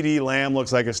 CeeDee Lamb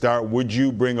looks like a star. Would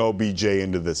you bring OBJ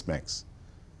into this mix?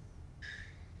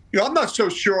 I'm not so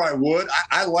sure I would.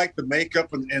 I like the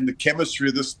makeup and the chemistry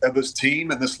of this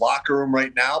team and this locker room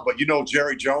right now. But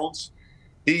Jerry Jones,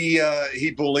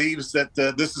 he believes that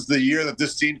this is the year that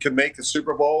this team can make the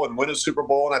Super Bowl and win a Super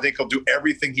Bowl, and I think he'll do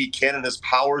everything he can in his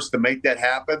powers to make that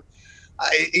happen.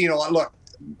 Look,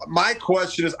 my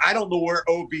question is, I don't know where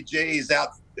OBJ is out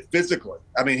physically.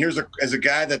 I mean, as a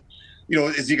guy that,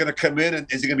 is he going to come in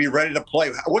and is he going to be ready to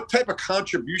play? What type of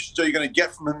contributions are you going to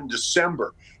get from him in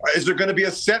December? Is there going to be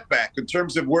a setback in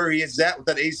terms of where he is at with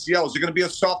that ACL? Is there going to be a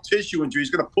soft tissue injury?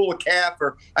 He's going to pull a calf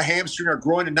or a hamstring or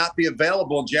groin and not be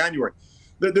available in January.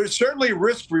 There's certainly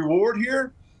risk-reward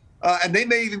here, and they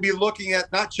may even be looking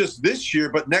at not just this year,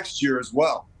 but next year as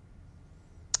well.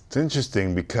 It's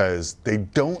interesting because they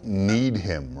don't need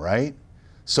him, right?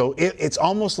 So it's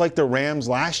almost like the Rams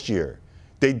last year.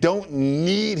 They don't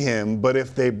need him, but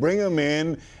if they bring him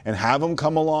in and have him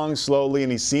come along slowly,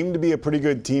 and he seemed to be a pretty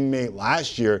good teammate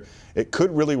last year, it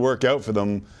could really work out for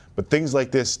them. But things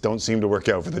like this don't seem to work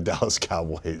out for the Dallas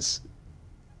Cowboys.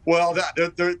 Well,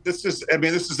 this is a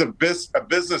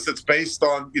business that's based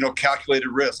on calculated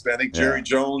risk. I think Jerry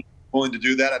Jones is willing to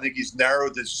do that. I think he's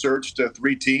narrowed his search to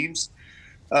 3 teams.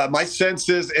 My sense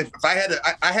is, if I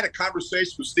had a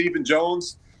conversation with Stephen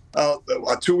Jones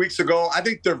 2 weeks ago, I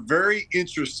think they're very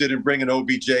interested in bringing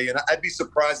OBJ, and I'd be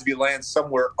surprised if he lands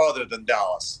somewhere other than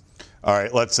Dallas. All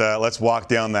right, let's walk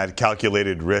down that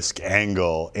calculated risk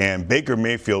angle. And Baker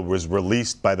Mayfield was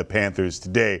released by the Panthers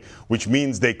today, which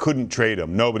means they couldn't trade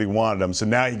him. Nobody wanted him. So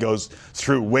now he goes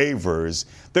through waivers.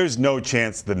 There's no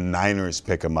chance the Niners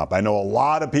pick him up. I know a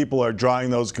lot of people are drawing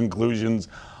those conclusions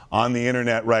on the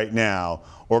internet right now.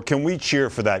 Or can we cheer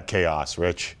for that chaos,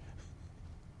 Rich?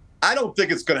 I don't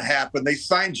think it's going to happen. They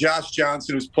signed Josh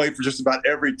Johnson, who's played for just about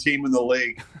every team in the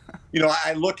league.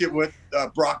 I look at what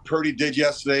Brock Purdy did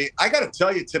yesterday. I got to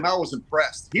tell you, Tim, I was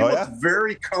impressed. He looked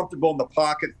very comfortable in the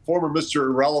pocket, former Mr.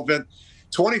 Irrelevant,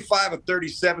 25 of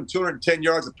 37, 210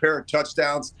 yards, a pair of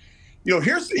touchdowns.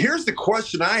 Here's the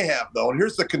question I have, though, and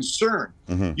here's the concern.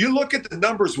 Mm-hmm. You look at the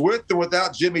numbers with and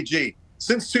without Jimmy G.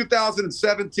 Since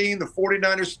 2017, the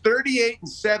 49ers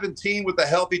 38-17 with a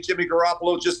healthy Jimmy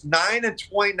Garoppolo, just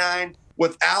 9-29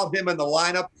 without him in the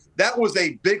lineup. That was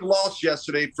a big loss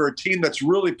yesterday for a team that's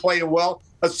really playing well,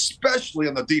 especially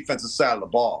on the defensive side of the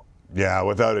ball. Yeah,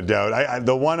 without a doubt.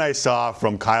 The one I saw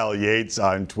from Kyle Yates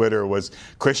on Twitter was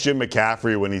Christian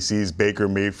McCaffrey when he sees Baker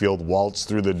Mayfield waltz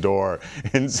through the door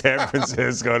in San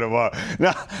Francisco tomorrow.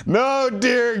 No,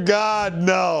 dear God,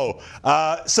 no.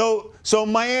 So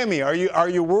Miami, are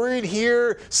you worried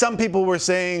here? Some people were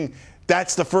saying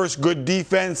that's the first good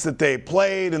defense that they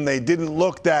played, and they didn't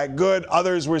look that good.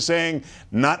 Others were saying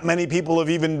not many people have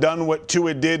even done what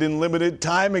Tua did in limited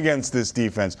time against this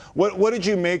defense. What did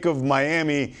you make of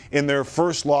Miami in their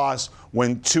first loss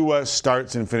when Tua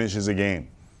starts and finishes a game?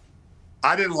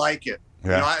 I didn't like it.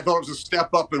 Yeah. I thought it was a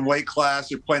step up in weight class.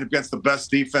 You're playing against the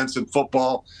best defense in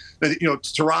football.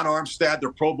 Teron Armstead,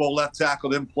 their Pro Bowl left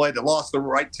tackle, didn't play. They lost the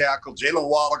right tackle. Jalen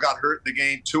Waddle got hurt in the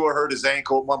game. Tua hurt his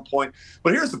ankle at one point.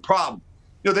 But here's the problem.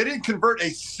 They didn't convert a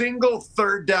single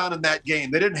third down in that game.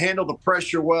 They didn't handle the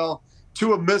pressure well.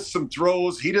 Tua missed some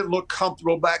throws. He didn't look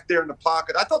comfortable back there in the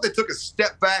pocket. I thought they took a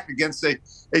step back against a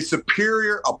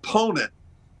superior opponent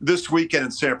this weekend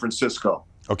in San Francisco.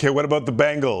 Okay, what about the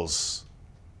Bengals?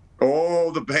 Oh,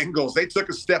 the Bengals. They took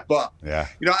a step up. Yeah.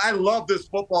 I love this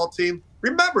football team.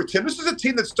 Remember, Tim, this is a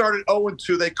team that started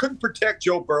 0-2. They couldn't protect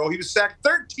Joe Burrow. He was sacked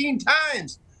 13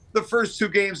 times the first 2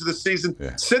 games of the season.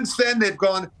 Yeah. Since then, they've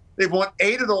won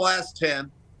 8 of the last 10.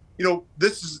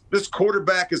 This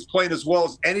quarterback is playing as well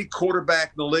as any quarterback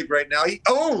in the league right now. He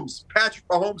owns Patrick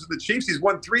Mahomes and the Chiefs. He's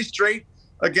won 3 straight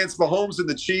against Mahomes and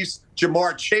the Chiefs.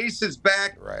 Jamar Chase is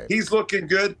back. Right. He's looking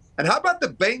good. And how about the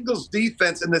Bengals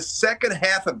defense in the second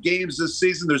half of games this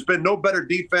season? There's been no better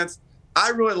defense. I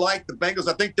really like the Bengals.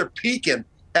 I think they're peaking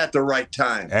at the right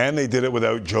time. And they did it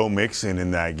without Joe Mixon in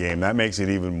that game. That makes it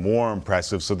even more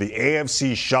impressive. So the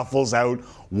AFC shuffles out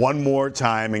one more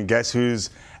time, and guess who's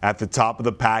at the top of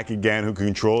the pack again, who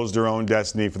controls their own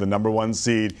destiny for the number 1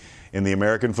 seed in the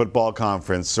American Football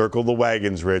Conference? Circle the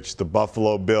wagons, Rich, the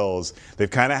Buffalo Bills. They've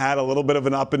kind of had a little bit of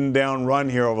an up and down run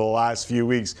here over the last few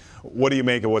weeks. What do you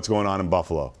make of what's going on in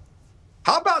Buffalo?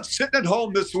 How about sitting at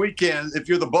home this weekend if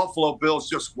you're the Buffalo Bills,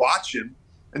 just watching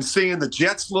and seeing the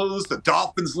Jets lose, the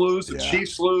Dolphins lose, the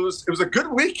Chiefs lose? It was a good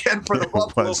weekend for the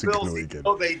Buffalo Bills, even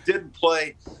though they didn't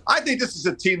play. I think this is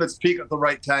a team that's peaking at the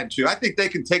right time, too. I think they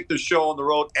can take the show on the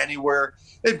road anywhere.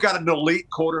 They've got an elite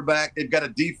quarterback. They've got a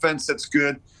defense that's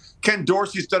good. Ken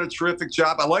Dorsey's done a terrific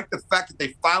job. I like the fact that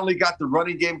they finally got the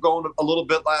running game going a little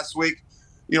bit last week.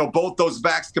 Both those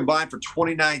backs combined for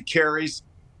 29 carries.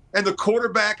 And the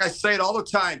quarterback, I say it all the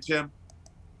time, Tim,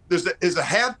 there's a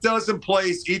half dozen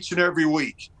plays each and every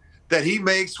week that he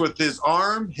makes with his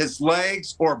arm, his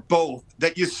legs, or both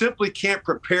that you simply can't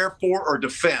prepare for or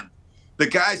defend. The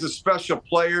guy's a special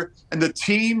player, and the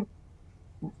team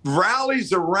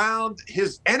rallies around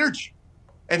his energy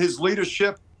and his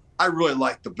leadership. I really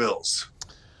like the Bills.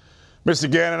 Mr.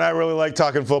 Gannon, I really like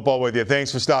talking football with you.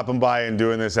 Thanks for stopping by and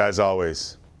doing this as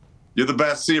always. You're the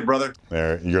best. See you, brother.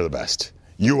 You're the best.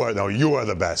 You are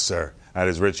the best, sir. That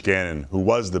is Rich Gannon, who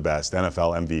was the best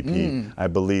NFL MVP, I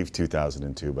believe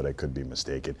 2002, but I could be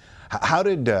mistaken. How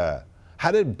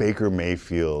did Baker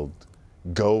Mayfield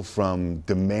go from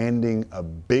demanding a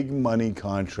big money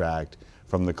contract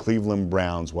from the Cleveland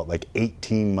Browns,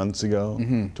 18 months ago,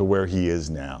 to where he is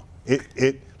now?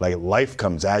 Life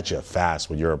comes at you fast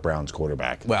when you're a Browns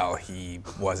quarterback. Well, he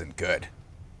wasn't good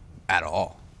at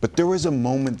all. But there was a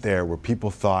moment there where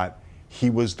people thought he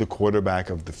was the quarterback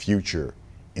of the future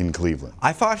in Cleveland.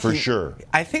 I thought for sure.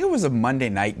 I think it was a Monday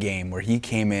night game where he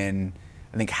came in,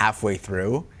 I think halfway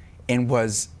through, and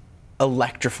was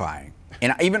electrifying.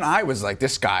 And even I was like,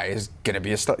 this guy is going to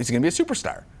be a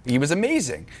superstar. He was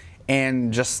amazing.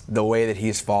 And just the way that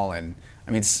he's fallen,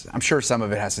 I mean, I'm sure some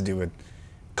of it has to do with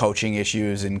coaching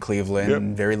issues in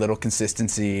Cleveland, very little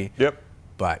consistency.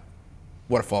 But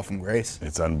what a fall from grace.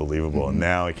 It's unbelievable. And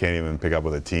now he can't even pick up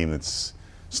with a team that's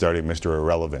starting Mr.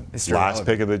 Irrelevant. Last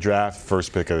pick of the draft,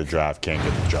 first pick of the draft, can't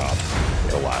get the job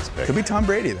with the last pick. Could be Tom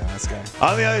Brady, though, this guy.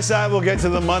 On the other side, we'll get to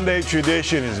the Monday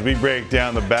tradition as we break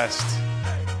down the best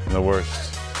and the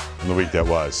worst from the week that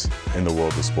was in the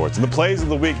world of sports. And the plays of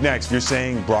the week next. You're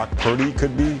saying Brock Purdy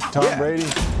could be Tom Brady?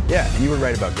 Yeah, and you were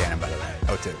right about Gannon, by the way.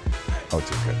 0-2.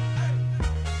 0-2, good.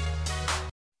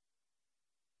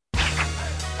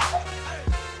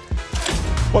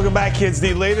 Welcome back, kids.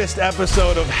 The latest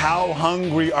episode of How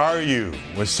Hungry Are You?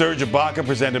 with Serge Ibaka,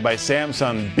 presented by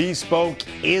Samsung Bespoke,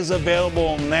 is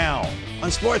available now on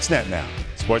Sportsnet now.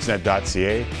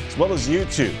 Sportsnet.ca, as well as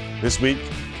YouTube. This week,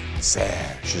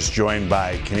 Serge is joined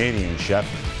by Canadian chef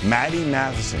Matty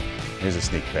Matheson. Here's a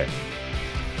sneak peek.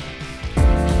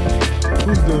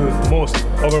 who's the most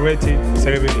overrated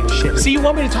celebrity? Shit. See, you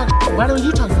want me to talk? Why don't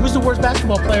you talk? Who's the worst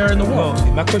basketball player in the world?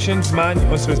 No, my question's mine.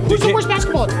 Also, who's the worst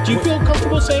basketball? Do you feel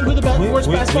comfortable saying who the worst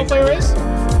basketball player is?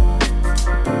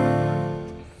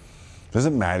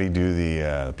 Doesn't Matty do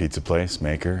the pizza place,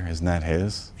 Maker? Isn't that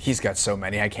his? He's got so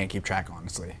many, I can't keep track,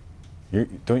 honestly.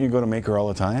 Don't you go to Maker all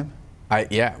the time?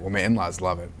 Yeah, well, my in-laws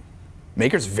love it.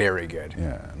 Maker's very good.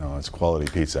 Yeah, no, it's quality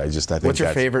pizza. I think What's your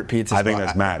favorite pizza I think spot?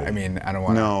 that's Matty. I mean, I don't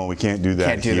want to. No, we can't do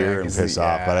that here and piss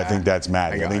off, but I think that's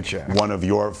Matty. I think one of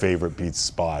your favorite pizza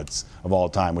spots of all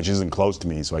time, which isn't close to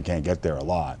me, so I can't get there a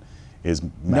lot, is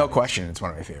Matty. No question, it's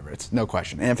one of my favorites. No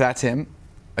question. And if that's him,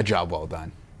 a job well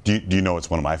done. Do you know it's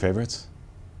one of my favorites?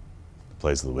 The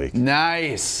Plays of the Week.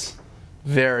 Nice.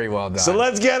 Very well done. So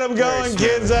let's get them going,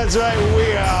 kids. That's right.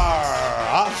 We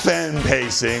are off and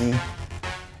pacing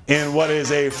in what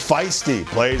is a feisty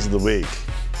Plays of the Week.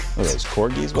 What are those,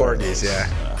 corgis? Corgis, yeah.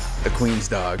 The Queen's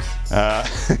dogs. Yeah.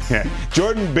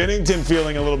 Jordan Binnington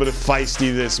feeling a little bit of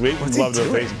feisty this week. What's he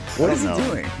doing? What is he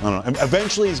doing? I don't know.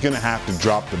 Eventually he's going to have to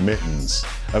drop the mittens.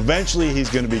 Eventually he's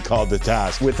going to be called to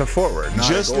task. With a forward, not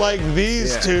just a goal. like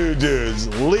these two dudes,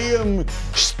 Liam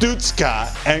Stützle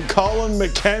and Colin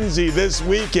McKenzie this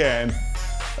weekend.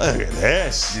 Look at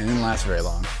this. It didn't last very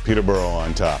long. Peterborough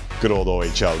on top. Good old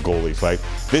OHL goalie fight.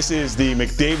 This is the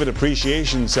McDavid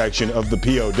appreciation section of the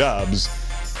PO Dubs.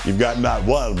 You've got not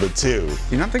one, but two.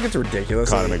 You don't think it's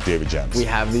ridiculous? Connor McDavid gems. We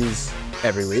have these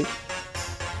every week?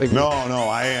 No,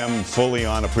 I am fully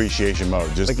on appreciation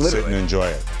mode. Just sit and enjoy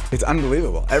it. It's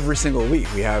unbelievable. Every single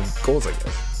week we have goals like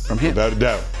this from him. Without a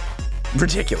doubt.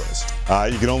 Ridiculous.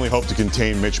 You can only hope to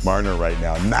contain Mitch Marner right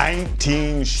now.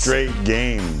 19 straight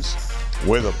games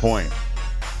with a point.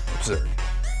 Absurd.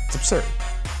 It's absurd.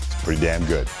 It's pretty damn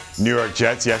good. New York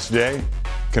Jets yesterday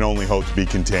can only hope to be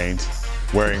contained.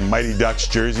 Wearing Mighty Ducks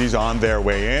jerseys on their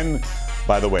way in.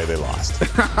 By the way, they lost.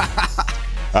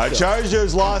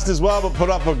 Chargers lost as well, but put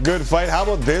up a good fight. How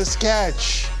about this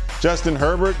catch? Justin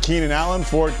Herbert, Keenan Allen,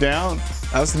 fourth down.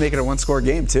 That was to make it a one-score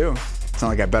game, too. It's not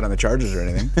like I bet on the Chargers or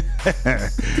anything.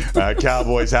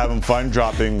 Cowboys having fun,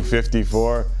 dropping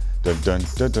 54.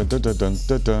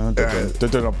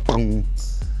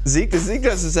 Zeke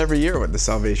does this every year with the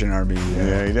Salvation Army.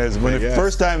 Yeah, he does. When the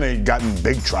first time they got in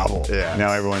big trouble,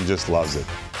 now everyone just loves it.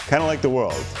 Kind of like the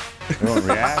world. Everyone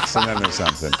reacts and then there's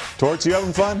something. Torts, you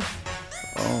having fun?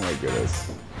 Oh my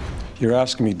goodness. You're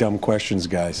asking me dumb questions,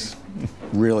 guys.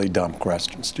 Really dumb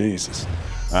questions. Jesus.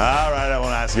 All right, I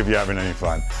won't ask if you're having any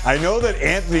fun. I know that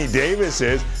Anthony Davis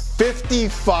is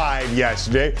 55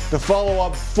 yesterday to follow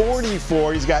up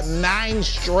 44. He's got 9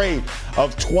 straight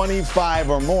of 25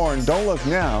 or more. And don't look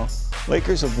now,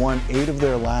 Lakers have won 8 of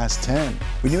their last 10.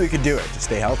 We knew we could do it to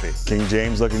stay healthy. King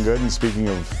James looking good. And speaking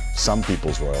of some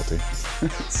people's royalty,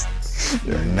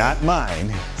 they're not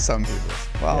mine. Some people's.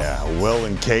 Wow. Yeah, Will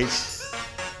and Kate.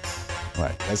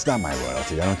 What? That's not my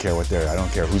royalty. I don't care what they're. I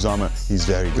don't care who's on my. He's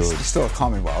very good. He's still a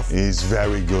Commonwealth. He's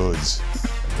very good.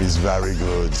 He's very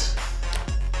good.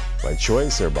 By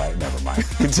choice or by, never mind.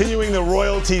 Continuing the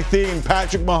royalty theme,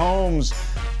 Patrick Mahomes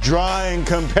drawing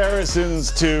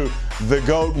comparisons to the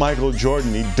GOAT Michael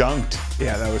Jordan. He dunked.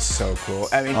 Yeah, that was so cool.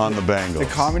 I mean, on the Bengals. The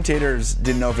commentators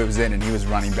didn't know if it was in, and he was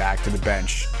running back to the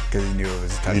bench because he knew it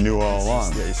was a touchdown. He knew all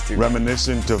along.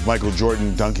 Reminiscent of Michael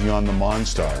Jordan dunking on the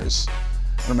Monstars.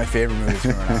 One of my favorite movies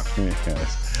growing up.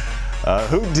 Yes.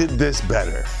 Who did this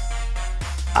better?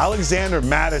 Alexander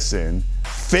Mattison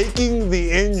faking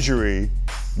the injury,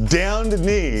 down to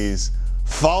knees,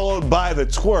 followed by the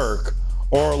twerk,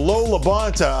 or Lo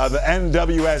LaBonta of the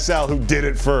NWSL who did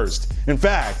it first. In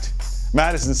fact,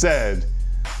 Madison said,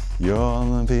 "You're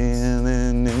the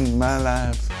feeling in my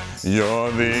life.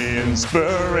 You're the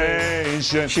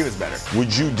inspiration." She was better.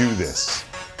 Would you do this?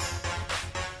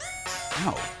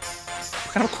 No.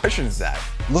 What kind of question is that?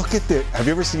 Look at this. Have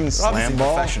you ever seen Slam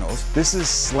Ball? Professionals. This is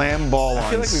Slam Ball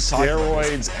on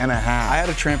steroids and a half. I had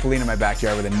a trampoline in my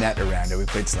backyard with a net around it. We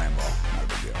played Slam Ball. Not a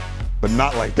big deal. But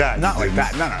not like that. Not like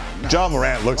that. No. John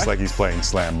Morant looks like he's playing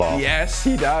Slam Ball. Yes,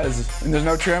 he does. And there's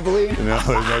no trampoline? No, there's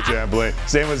no trampoline.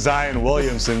 Same with Zion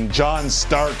Williamson. John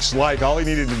Starks like. All he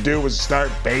needed to do was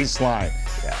start baseline.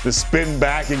 Yeah. The spin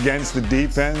back against the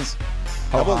defense.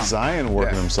 How about Zion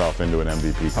working himself into an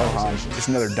MVP conversation? Just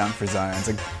another dunk for Zion. It's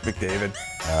like McDavid.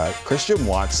 Christian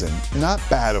Watson, not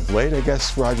bad of late. I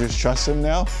guess Rodgers trusts him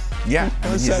now. Yeah.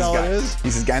 Is that all it is?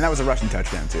 He's his guy. And that was a rushing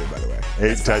touchdown, too, by the way.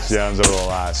 8 touchdowns over the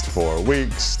last 4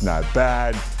 weeks. Not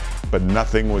bad. But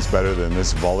nothing was better than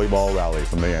this volleyball rally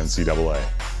from the NCAA.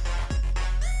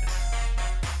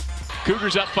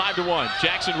 Cougars up 5-1.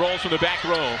 Jackson rolls from the back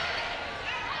row.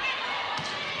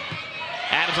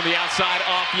 Adams on the outside,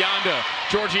 off Yonda.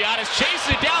 Georgiades chases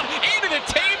it down into the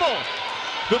table.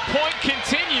 The point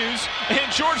continues, and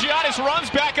Georgiades runs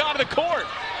back onto the court.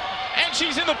 And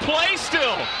she's in the play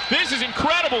still. This is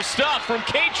incredible stuff from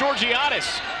Kate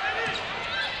Georgiades.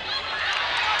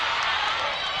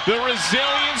 The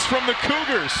resilience from the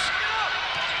Cougars.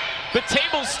 The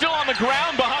table's still on the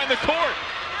ground behind the court.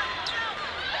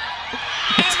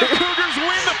 And the Cougars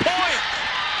win the point.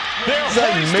 They're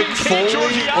hoisting Kate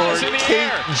Georgiades in the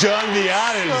air.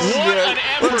 Georgiades. What an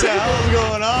effort. What the hell is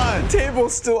going on? The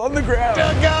table's still on the ground.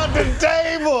 Check out the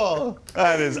table.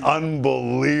 That is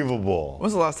unbelievable. When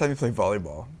was the last time you played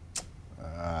volleyball?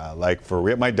 Like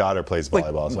my daughter plays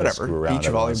volleyball, so whatever. I screw around Beach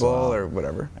volleyball or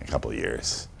whatever. A couple of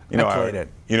years. I played it.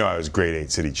 You know, I was grade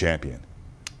 8 city champion.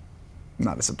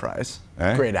 Not a surprise.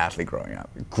 Eh? Great athlete growing up.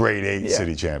 Grade 8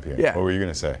 city champion. Yeah. What were you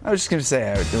going to say? I was just going to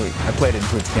say I played it in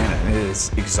Queens, Canada, and it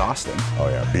is exhausting. Oh,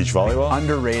 yeah. Beach volleyball?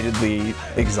 Underratedly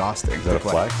exhausting. Is that a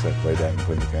flex? I played that in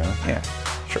Queens, Canada? Yeah.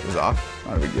 Shirt was off.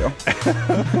 Not a big deal.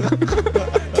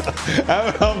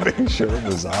 How big shirt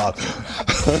was off?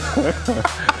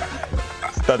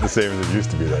 It's not the same as it used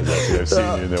to be, though, Jesse. I've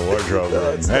seen you in the wardrobe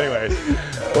room. Anyway,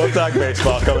 we'll talk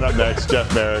baseball. Coming up next,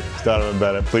 Jeff Merrick, Donovan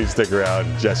Bennett. Please stick around.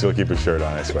 Jesse will keep his shirt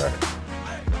on, I swear.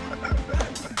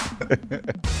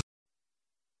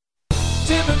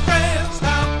 Tim and Friends,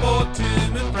 time for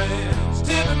Tim and Friends.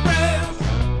 Tim and Friends.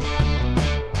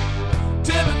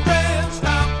 Tim and Friends,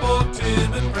 time for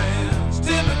Tim and Friends.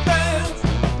 Tim and Friends.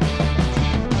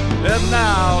 And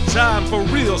now, time for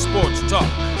real sports talk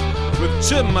with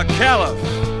Tim McAuliffe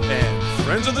and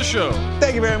friends of the show.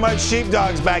 Thank you very much.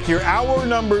 Sheepdogs back here. Hour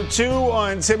number 2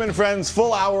 on Tim and Friends.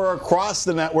 Full hour across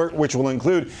the network, which will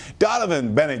include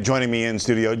Donovan Bennett joining me in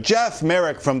studio, Jeff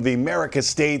Merrick from the Merrick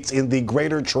Estates in the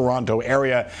Greater Toronto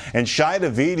area, and Shai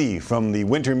Davidi from the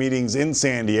Winter Meetings in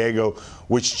San Diego,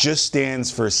 which just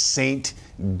stands for Saint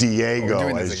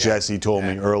Diego, as Jesse told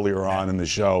me earlier on in the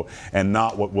show, and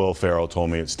not what Will Ferrell told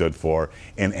me it stood for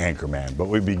in Anchorman. But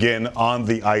we begin on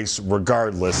the ice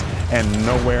regardless, and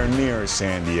nowhere near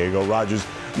San Diego. Rogers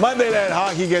Monday Night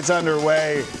Hockey gets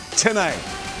underway tonight.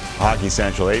 Hockey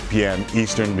Central, 8 p.m.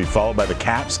 Eastern, will be followed by the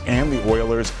Caps and the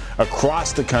Oilers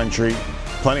across the country.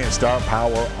 Plenty of star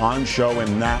power on show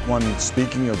in that one.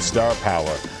 Speaking of star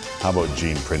power, how about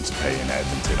Gene Principe in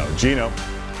Edmonton? Oh, Gino.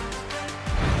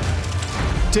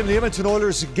 Tim, the Edmonton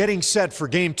Oilers getting set for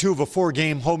Game 2 of a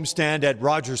 4-game homestand at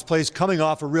Rogers Place, coming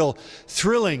off a real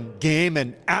thrilling game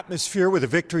and atmosphere with a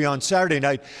victory on Saturday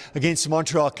night against the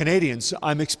Montreal Canadiens.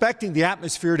 I'm expecting the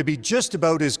atmosphere to be just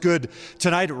about as good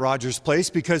tonight at Rogers Place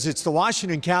because it's the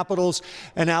Washington Capitals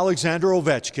and Alexander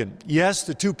Ovechkin. Yes,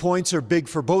 the 2 points are big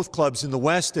for both clubs in the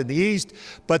West and the East,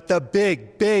 but the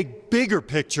bigger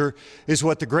picture is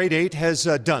what the Great Eight has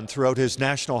done throughout his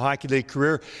National Hockey League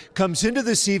career. Comes into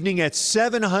this evening at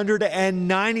 793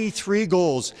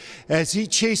 goals as he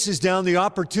chases down the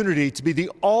opportunity to be the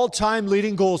all-time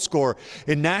leading goal scorer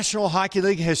in National Hockey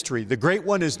League history. The Great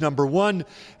One is number 1,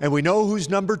 and we know who's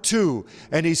number 2.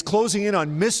 And he's closing in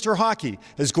on Mr. Hockey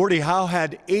as Gordie Howe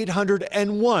had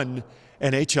 801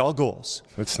 NHL goals.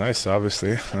 It's nice,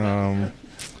 obviously.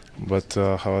 But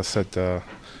how I said,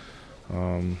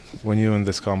 when you're in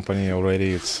this company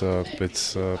already, it's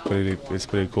pretty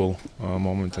cool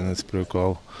moment, and it's pretty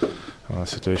cool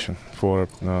situation for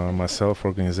myself,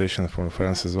 organization, for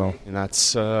friends as well. And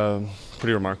that's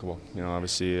pretty remarkable. You know,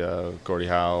 obviously Gordie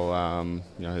Howe.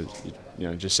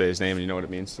 Just say his name and you know what it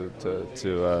means to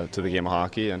the game of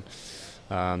hockey, and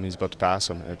he's about to pass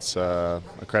him. It's a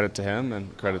credit to him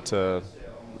and credit to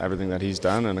everything that he's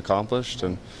done and accomplished,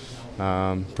 and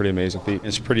pretty amazing feat.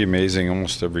 It's pretty amazing.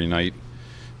 Almost every night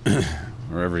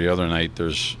or every other night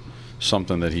there's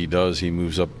something that he does. He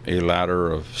moves up a ladder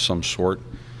of some sort.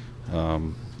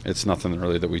 It's nothing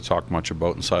really that we talk much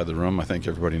about inside the room. I think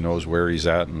everybody knows where he's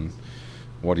at and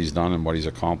what he's done and what he's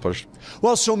accomplished.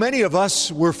 Well, so many of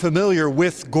us were familiar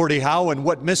with Gordie Howe and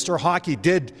what Mr. Hockey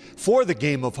did for the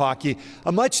game of hockey.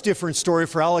 A much different story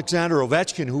for Alexander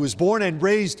Ovechkin, who was born and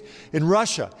raised in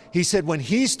Russia. He said when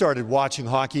he started watching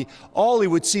hockey, all he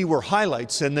would see were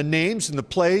highlights and the names and the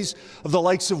plays of the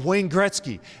likes of Wayne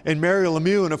Gretzky and Mario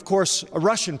Lemieux, and of course a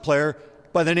Russian player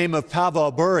by the name of Pavel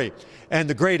Bure. And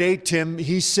the Great Eight, Tim,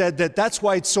 he said that that's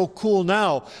why it's so cool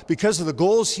now, because of the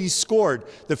goals he's scored,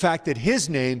 the fact that his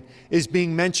name is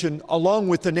being mentioned along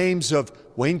with the names of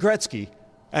Wayne Gretzky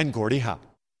and Gordie Howe.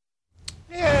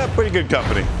 Yeah, pretty good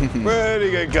company.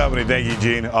 Pretty good company. Thank you,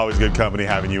 Gene. Always good company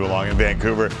having you along in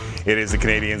Vancouver. It is the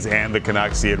Canadians and the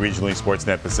Canucks. See it regionally.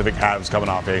 Sportsnet Pacific Habs coming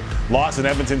off a loss in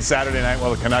Edmonton Saturday night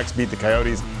while the Canucks beat the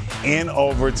Coyotes in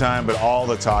overtime. But all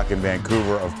the talk in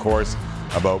Vancouver, of course,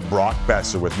 about Brock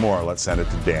Boeser with more. Let's send it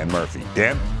to Dan Murphy.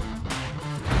 Dan?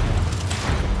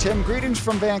 Tim, greetings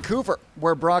from Vancouver,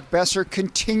 where Brock Boeser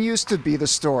continues to be the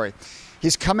story.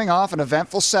 He's coming off an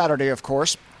eventful Saturday, of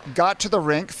course, got to the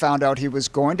rink, found out he was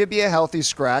going to be a healthy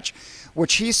scratch,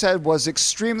 which he said was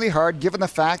extremely hard given the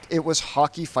fact it was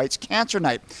Hockey Fights Cancer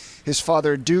Night. His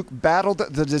father, Duke, battled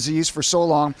the disease for so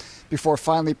long before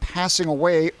finally passing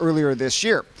away earlier this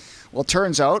year. Well,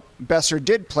 turns out Boeser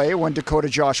did play when Dakota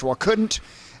Joshua couldn't,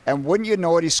 and wouldn't you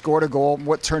know it, he scored a goal in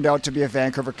what turned out to be a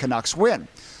Vancouver Canucks win.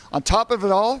 On top of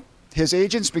it all, his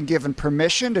agent's been given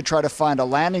permission to try to find a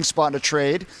landing spot in a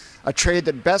trade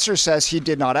that Boeser says he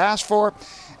did not ask for.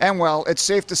 And, well, it's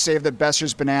safe to say that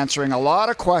Boeser's been answering a lot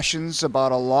of questions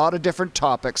about a lot of different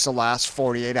topics the last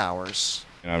 48 hours.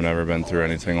 I've never been through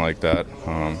anything like that.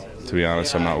 To be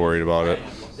honest, I'm not worried about it.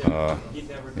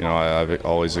 I've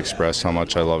always expressed how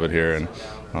much I love it here, and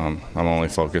I'm only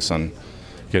focused on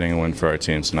getting a win for our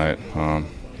team tonight.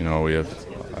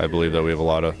 I believe that we have a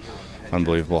lot of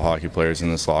unbelievable hockey players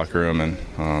in this locker room, and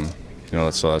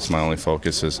that's my only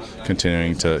focus, is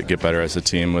continuing to get better as a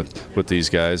team with these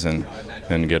guys and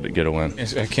get a win.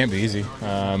 It can't be easy.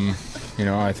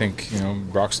 I think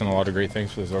Brock's done a lot of great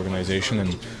things for this organization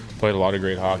and played a lot of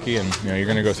great hockey, and you're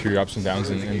going to go through your ups and downs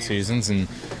in seasons, and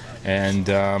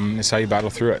it's how you battle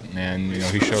through it. And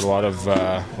he showed a lot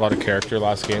of character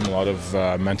last game, a lot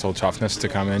of mental toughness to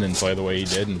come in and play the way he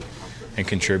did and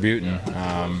contribute. And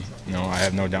I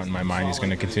have no doubt in my mind he's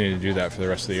going to continue to do that for the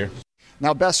rest of the year.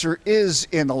 Now, Boeser is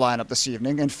in the lineup this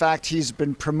evening. In fact, he's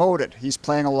been promoted. He's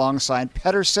playing alongside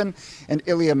Pettersson and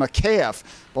Ilya Mikheyev.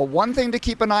 But one thing to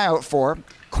keep an eye out for,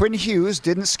 Quinn Hughes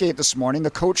didn't skate this morning.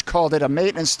 The coach called it a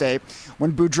maintenance day.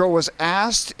 When Boudreau was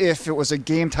asked if it was a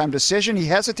game-time decision, he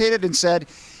hesitated and said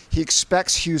he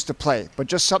expects Hughes to play. But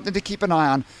just something to keep an eye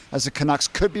on, as the Canucks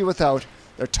could be without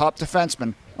their top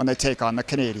defenseman when they take on the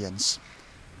Canadiens.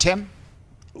 Tim?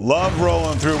 Love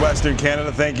rolling through Western Canada.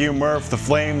 Thank you, Murph. The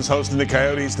Flames hosting the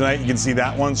Coyotes tonight. You can see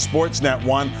that one. Sportsnet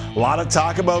 1. A lot of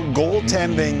talk about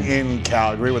goaltending in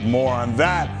Calgary. With more on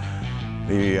that,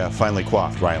 the finally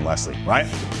coiffed Ryan Leslie. Ryan?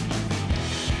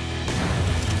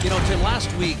 Tim,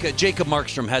 last week, Jacob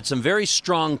Markstrom had some very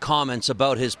strong comments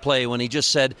about his play when he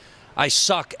just said, I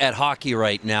suck at hockey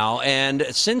right now. And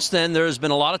since then, there's been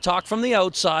a lot of talk from the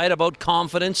outside about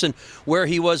confidence and where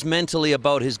he was mentally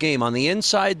about his game. On the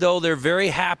inside, though, they're very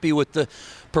happy with the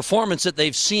performance that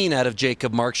they've seen out of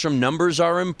Jacob Markstrom. Numbers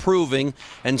are improving,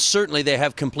 and certainly they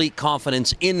have complete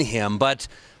confidence in him. But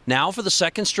now, for the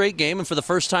second straight game and for the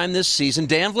first time this season,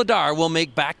 Dan Vladar will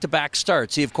make back-to-back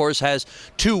starts. He, of course, has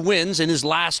 2 wins in his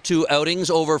last 2 outings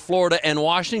over Florida and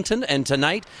Washington, and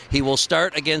tonight he will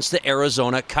start against the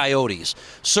Arizona Coyotes.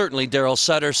 Certainly, Darryl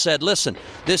Sutter said, listen,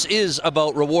 this is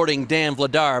about rewarding Dan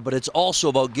Vladar, but it's also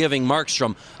about giving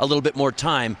Markstrom a little bit more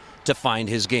time to find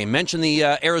his game. Mention the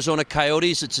Arizona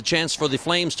Coyotes. It's a chance for the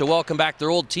Flames to welcome back their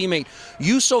old teammate,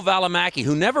 Juuso Välimäki,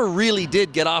 who never really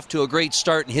did get off to a great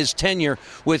start in his tenure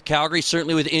with Calgary,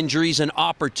 certainly with injuries and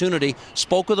opportunity.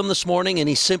 Spoke with him this morning, and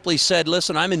he simply said,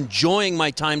 listen, I'm enjoying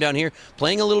my time down here,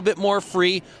 playing a little bit more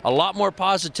free, a lot more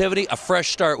positivity. A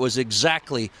fresh start was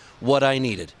exactly what I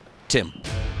needed. Tim.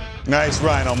 Nice,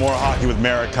 Ryan. More hockey with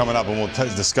Merrick coming up, and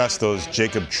we'll discuss those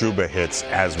Jacob Trouba hits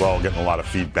as well. Getting a lot of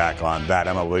feedback on that.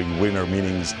 MLB winter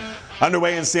meetings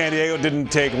underway in San Diego. Didn't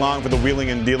take long for the wheeling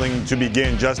and dealing to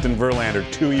begin. Justin Verlander,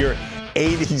 2-year,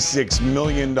 $86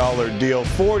 million deal,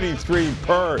 43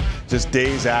 per, just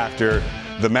days after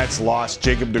the Mets lost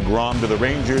Jacob deGrom to the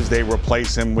Rangers. They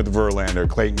replace him with Verlander.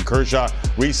 Clayton Kershaw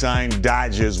re-signed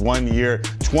Dodgers 1-year,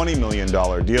 $20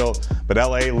 million deal. But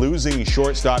LA losing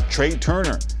shortstop Trey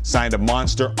Turner signed a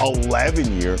monster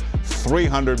 11-year,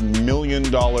 $300 million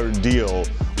deal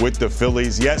with the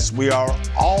Phillies. Yes, we are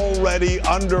already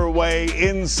underway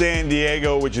in San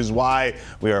Diego, which is why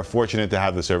we are fortunate to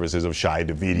have the services of Shai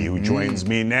Davidi, who joins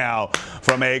me now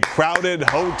from a crowded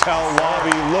hotel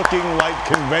lobby looking like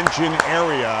convention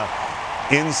area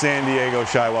in San Diego.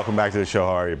 Shai, welcome back to the show.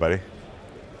 How are you, buddy?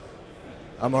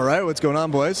 I'm all right. What's going on,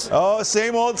 boys? Oh,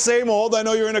 same old, same old. I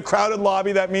know you're in a crowded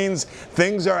lobby. That means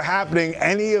things are happening.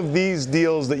 Any of these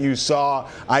deals that you saw,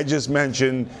 I just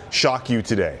mentioned, shock you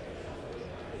today?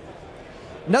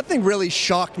 Nothing really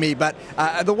shocked me, but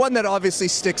the one that obviously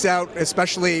sticks out,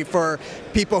 especially for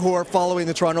people who are following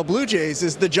the Toronto Blue Jays,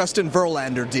 is the Justin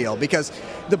Verlander deal, because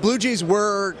the Blue Jays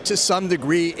were, to some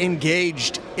degree,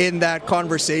 engaged in that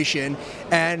conversation.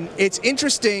 And it's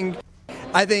interesting,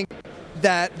 I think,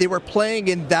 that they were playing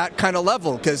in that kind of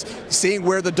level, because seeing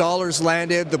where the dollars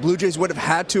landed, the Blue Jays would have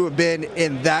had to have been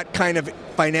in that kind of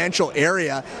financial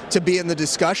area to be in the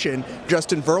discussion,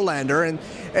 Justin Verlander.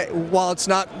 And while it's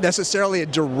not necessarily a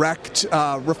direct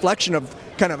reflection of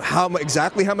kind of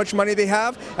exactly how much money they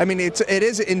have, I mean, it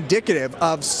is indicative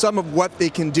of some of what they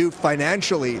can do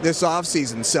financially this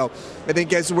offseason. So I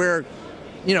think as we're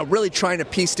really trying to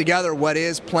piece together what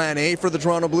is plan A for the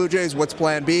Toronto Blue Jays, what's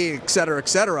plan B, et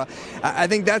cetera, I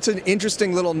think that's an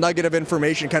interesting little nugget of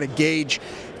information, kind of gauge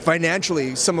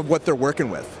financially some of what they're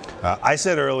working with. I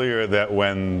said earlier that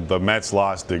when the Mets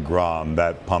lost DeGrom,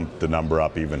 that pumped the number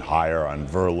up even higher on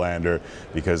Verlander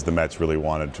because the Mets really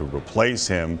wanted to replace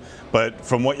him. But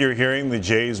from what you're hearing, the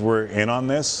Jays were in on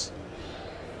this?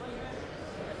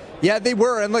 Yeah, they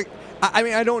were. And I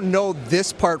mean, I don't know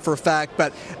this part for a fact,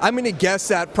 but I'm going to guess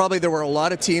that probably there were a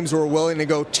lot of teams who were willing to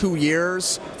go 2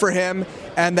 years for him,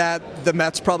 and that the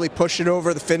Mets probably pushed it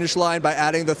over the finish line by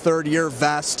adding the third-year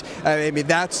vest. I mean,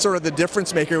 that's sort of the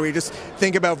difference maker. We just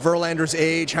think about Verlander's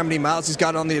age, how many miles he's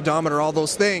got on the odometer, all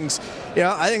those things.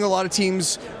 I think a lot of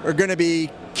teams are going to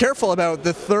be careful about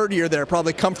the third year there,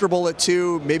 probably comfortable at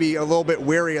 2, maybe a little bit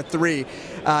wary at 3.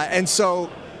 And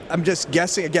so I'm just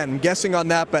guessing, again, I'm guessing on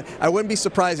that, but I wouldn't be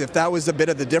surprised if that was a bit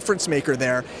of the difference maker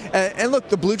there. And look,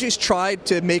 the Blue Jays tried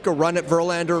to make a run at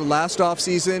Verlander last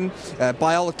offseason.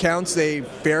 By all accounts, they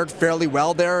fared fairly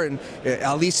well there and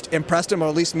at least impressed him, or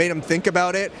at least made him think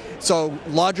about it. So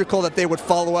logical that they would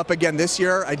follow up again this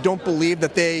year. I don't believe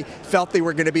that they felt they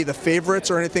were going to be the favorites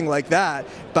or anything like that.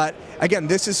 But again,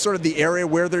 this is sort of the area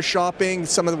where they're shopping,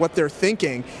 some of what they're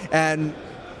thinking. And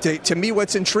to me,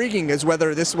 what's intriguing is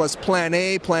whether this was plan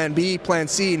A, plan B, plan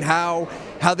C, and how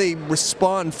they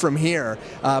respond from here.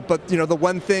 But the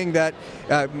one thing that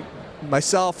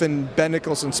myself and Ben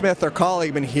Nicholson-Smith, our colleague,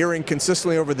 have been hearing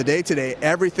consistently over the day today,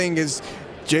 everything is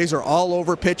Jays are all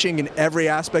over pitching in every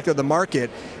aspect of the market,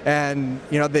 and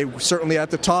they certainly at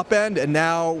the top end. And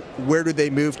now, where do they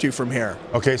move to from here?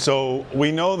 Okay, so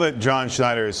we know that John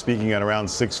Schneider is speaking at around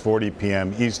 6:40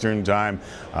 p.m. Eastern Time,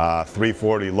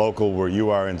 3:40 local where you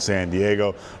are in San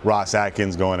Diego. Ross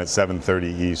Atkins going at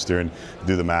 7:30 Eastern.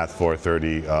 Do the math,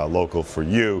 4:30 local for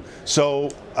you. So.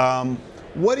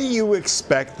 What do you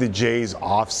expect the Jays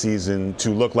offseason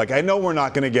to look like? I know we're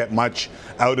not going to get much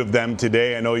out of them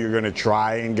today. I know you're going to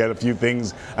try and get a few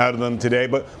things out of them today.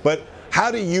 But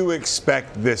how do you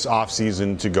expect this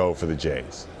offseason to go for the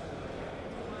Jays?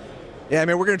 Yeah, I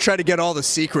mean, we're going to try to get all the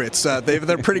secrets.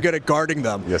 They're pretty good at guarding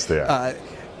them. Yes, they are.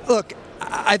 Look,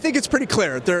 I think it's pretty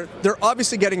clear. They're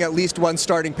obviously getting at least one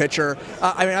starting pitcher.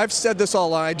 I mean, I've said this all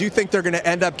along. I do think they're going to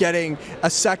end up getting a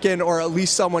second or at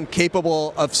least someone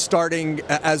capable of starting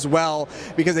as well,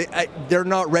 because they're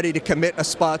not ready to commit a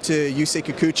spot to Yusei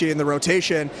Kikuchi in the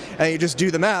rotation. And you just do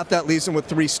the math, that leaves them with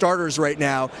 3 starters right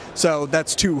now. So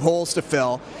that's 2 holes to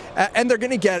fill. And they're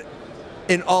going to get,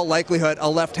 in all likelihood, a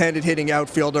left-handed hitting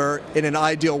outfielder. In an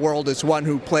ideal world, is one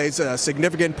who plays a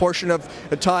significant portion of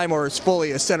the time or is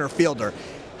fully a center fielder.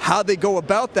 How they go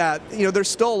about that, there's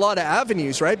still a lot of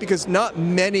avenues, right? Because not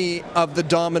many of the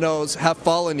dominoes have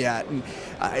fallen yet.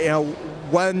 And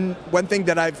one thing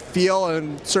that I feel,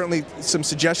 and certainly some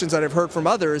suggestions that I've heard from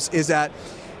others, is that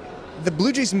the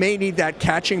Blue Jays may need that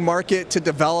catching market to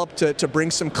develop to bring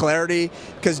some clarity,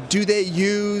 because do they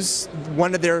use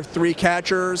one of their 3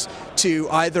 catchers to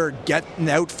either get an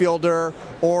outfielder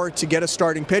or to get a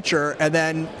starting pitcher? And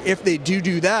then if they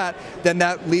do that, then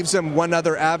that leaves them one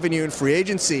other avenue in free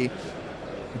agency.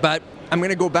 But I'm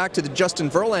going to go back to the Justin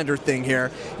Verlander thing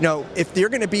here. If you're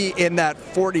going to be in that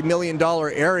 $40 million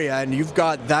area and you've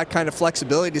got that kind of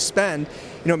flexibility to spend,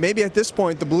 maybe at this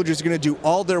point the Blue Jays are going to do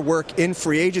all their work in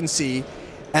free agency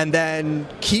and then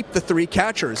keep the 3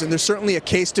 catchers. And there's certainly a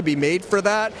case to be made for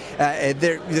that.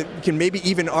 You can maybe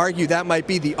even argue that might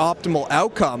be the optimal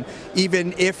outcome,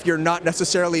 even if you're not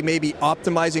necessarily maybe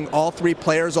optimizing all 3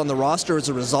 players on the roster as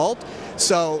a result.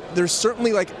 So there's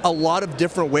certainly a lot of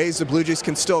different ways the Blue Jays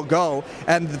can still go,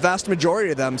 and the vast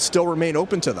majority of them still remain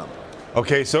open to them.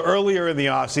 Okay, so earlier in the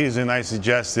offseason, I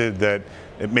suggested that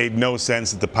it made no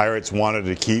sense that the Pirates wanted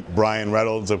to keep Brian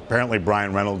Reynolds. Apparently,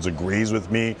 Brian Reynolds agrees with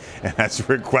me and has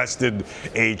requested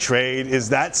a trade. Is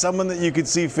that someone that you could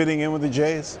see fitting in with the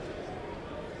Jays?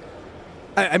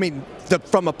 I mean,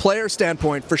 from a player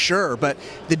standpoint, for sure. But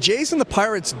the Jays and the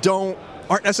Pirates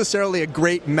aren't necessarily a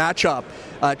great matchup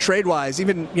trade-wise.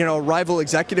 Even, a rival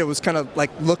executive was kind of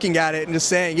looking at it and just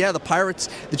saying, yeah,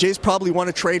 the Jays probably want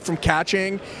to trade from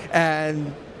catching,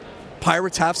 and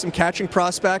Pirates have some catching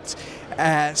prospects.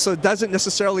 So it doesn't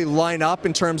necessarily line up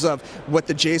in terms of what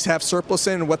the Jays have surplus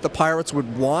in and what the Pirates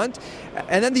would want.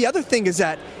 And then the other thing is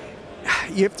that,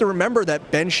 you have to remember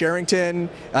that Ben Sherrington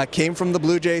came from the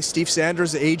Blue Jays. Steve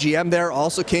Sanders, the AGM there,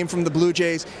 also came from the Blue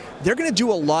Jays. They're going to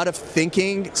do a lot of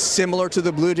thinking similar to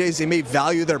the Blue Jays. They may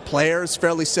value their players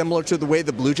fairly similar to the way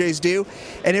the Blue Jays do.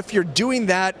 And if you're doing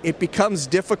that, it becomes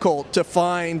difficult to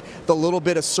find the little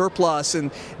bit of surplus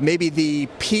and maybe the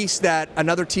piece that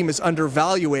another team is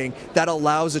undervaluing that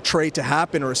allows a trade to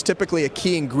happen, or is typically a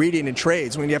key ingredient in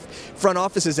trades. When you have front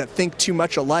offices that think too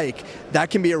much alike,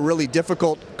 that can be a really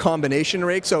difficult combination,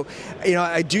 Rake. So,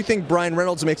 I do think Brian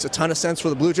Reynolds makes a ton of sense for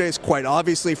the Blue Jays, quite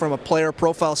obviously from a player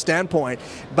profile standpoint,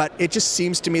 but it just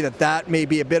seems to me that may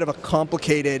be a bit of a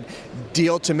complicated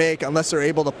deal to make unless they're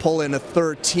able to pull in a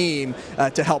third team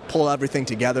to help pull everything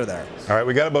together there. All right,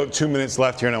 we got about 2 minutes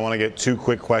left here, and I want to get 2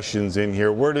 quick questions in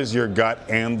here. Where does your gut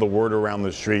and the word around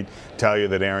the street tell you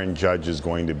that Aaron Judge is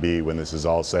going to be when this is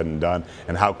all said and done,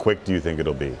 and how quick do you think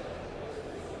it'll be?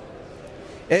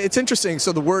 It's interesting.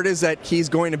 So the word is that he's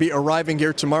going to be arriving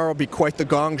here tomorrow, be quite the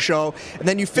gong show. And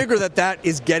then you figure that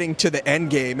is getting to the end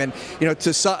game. And,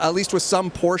 at least with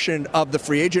some portion of the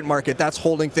free agent market, that's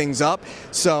holding things up.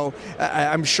 So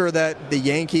I'm sure that the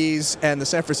Yankees and the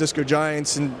San Francisco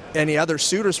Giants and any other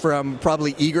suitors for him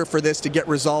probably eager for this to get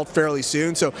resolved fairly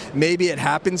soon. So maybe it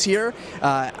happens here.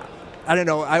 I don't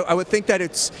know. I would think that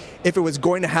if it was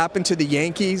going to happen to the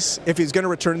Yankees, if he's going to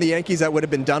return to the Yankees, that would have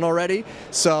been done already.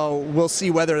 So we'll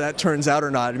see whether that turns out or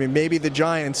not. I mean, maybe the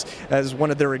Giants, as one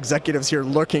of their executives here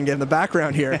lurking in the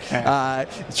background here,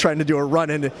 trying to do a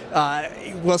run, and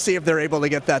we'll see if they're able to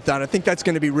get that done. I think that's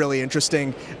going to be really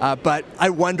interesting. But I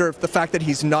wonder if the fact that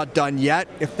he's not done yet,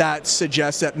 if that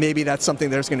suggests that maybe that's something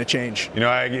that's going to change. You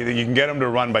can get him to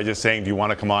run by just saying, do you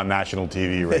want to come on national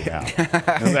TV right now?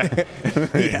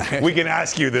 Yeah. We can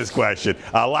ask you this question.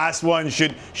 Last one,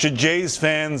 should Jays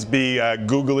fans be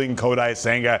Googling Kodai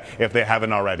Senga if they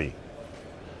haven't already?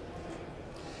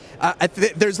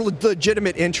 There's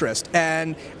legitimate interest,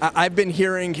 and I've been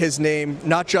hearing his name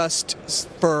not just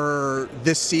for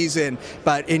this season,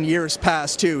 but in years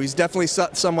past too. He's definitely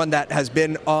someone that has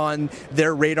been on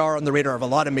their radar, on the radar of a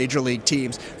lot of major league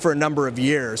teams for a number of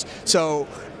years. So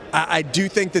I do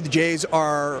think that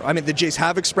the Jays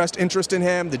have expressed interest in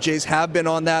him. The Jays have been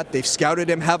on that. They've scouted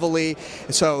him heavily.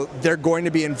 So they're going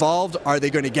to be involved. Are they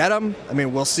going to get him? I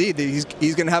mean, we'll see.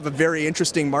 He's going to have a very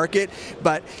interesting market,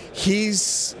 but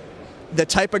he's the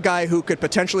type of guy who could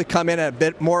potentially come in at a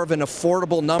bit more of an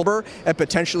affordable number and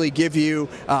potentially give you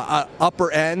an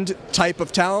upper end type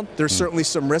of talent. There's certainly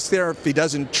some risk there if he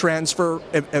doesn't transfer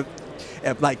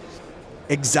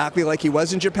exactly like he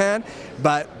was in Japan,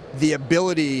 but the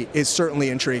ability is certainly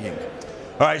intriguing.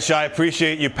 All right, Shai,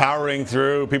 appreciate you powering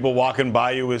through. People walking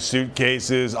by you with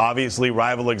suitcases, obviously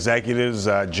rival executives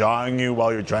jawing you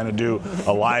while you're trying to do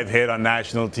a live hit on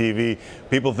national TV.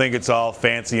 People think it's all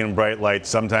fancy and bright lights.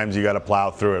 Sometimes you got to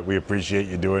plow through it. We appreciate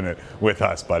you doing it with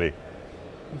us, buddy.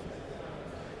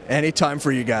 Anytime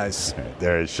for you guys.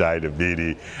 There is Shai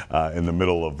Davidi in the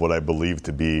middle of what I believe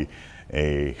to be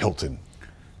a Hilton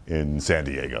in San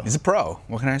Diego. He's a pro.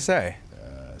 What can I say?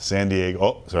 San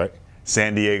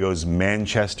Diego's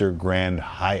Manchester Grand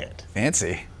Hyatt.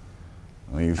 Fancy.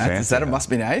 Well, you fancy that must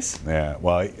be nice? Yeah.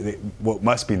 Well, what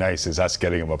must be nice is us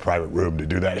getting him a private room to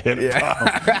do that hit.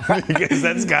 Yeah. Because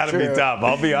that's got to be tough.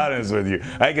 I'll be honest with you.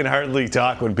 I can hardly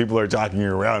talk when people are talking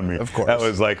around me. Of course. That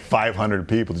was like 500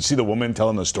 people. Did you see the woman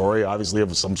telling the story, obviously,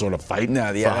 of some sort of fight?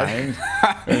 No, behind?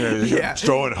 Yeah.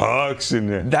 Throwing hooks.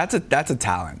 And That's a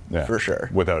talent, for sure.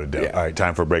 Without a doubt. Yeah. All right,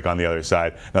 time for a break. On the other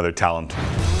side, another talented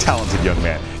young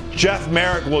man. Jeff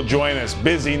Marek will join us.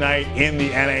 Busy night in the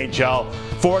NHL.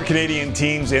 4 Canadian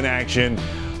teams in action.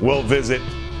 We'll visit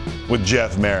with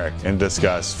Jeff Marek and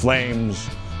discuss Flames,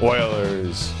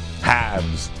 Oilers,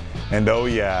 Habs, and oh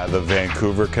yeah, the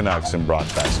Vancouver Canucks and Brock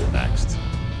Besser next.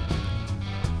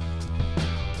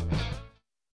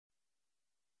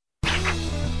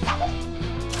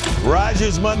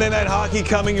 Rogers Monday Night Hockey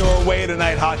coming your way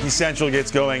tonight. Hockey Central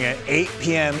gets going at 8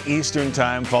 p.m. Eastern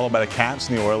Time, followed by the Caps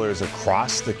and the Oilers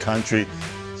across the country.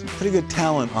 Some pretty good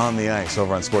talent on the ice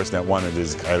over on Sportsnet 1. It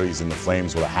is Coyotes and the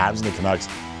Flames, while the Habs and the Canucks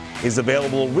is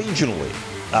available regionally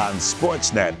on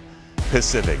Sportsnet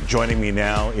Pacific. Joining me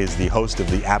now is the host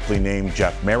of the aptly named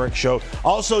Jeff Marek Show.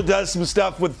 Also does some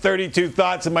stuff with 32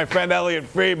 Thoughts and my friend Elliot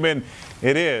Friedman.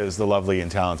 It is the lovely and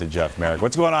talented Jeff Marek.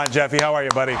 What's going on, Jeffy? How are you,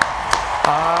 buddy?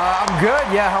 I'm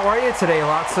good. Yeah, how are you today?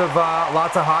 Lots of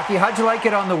hockey. How'd you like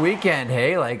it on the weekend?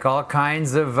 Hey, like all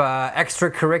kinds of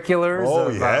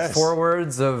extracurriculars,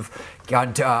 forwards, of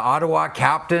Ottawa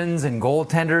captains and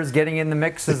goaltenders getting in the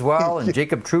mix as well, and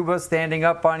Jacob Trouba standing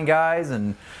up on guys,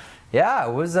 and yeah,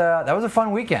 that was a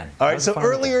fun weekend. All right, so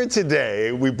earlier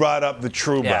today we brought up the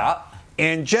Trouba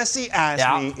And Jesse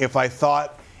asked me if I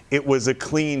thought it was a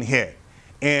clean hit.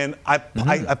 And I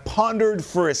pondered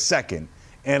for a second.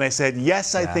 And I said,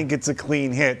 yes, I think it's a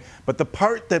clean hit. But the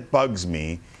part that bugs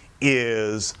me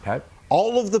is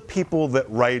all of the people that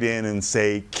write in and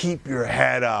say, keep your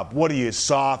head up. What are you,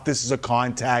 soft? This is a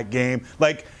contact game.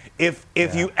 Like, if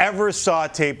you ever saw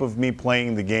tape of me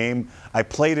playing the game, I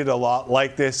played it a lot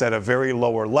like this at a very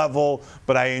lower level,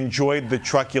 but I enjoyed the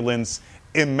truculence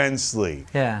immensely.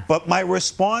 Yeah. But my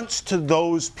response to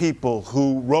those people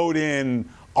who wrote in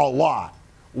a lot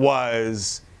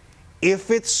was, if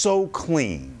it's so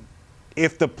clean,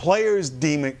 if the players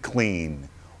deem it clean,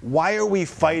 why are we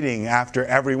fighting after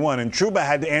everyone? And Trouba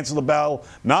had to answer the bell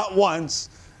not once,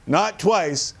 not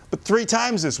twice, but 3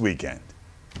 times this weekend.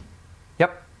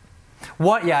 Yep.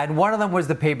 And one of them was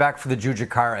the payback for the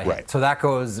Jujhar hit. So that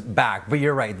goes back. But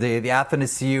you're right. The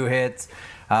Athanasiou hit,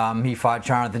 he fought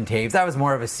Jonathan Toews. That was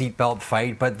more of a seatbelt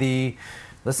fight. But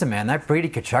listen, man, that Brady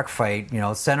Tkachuk fight,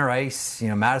 center ice,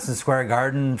 Madison Square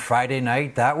Garden, Friday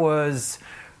night, that was,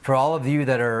 for all of you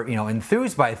that are,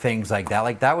 enthused by things like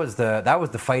that was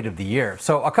the fight of the year.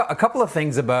 So a couple of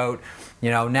things about,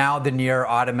 now the near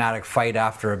automatic fight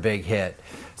after a big hit.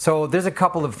 So there's a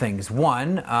couple of things.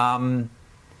 One,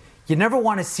 you never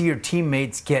want to see your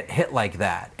teammates get hit like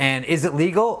that. And is it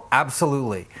legal?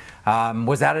 Absolutely.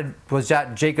 Was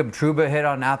that Jacob Trouba hit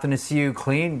on Athanasiou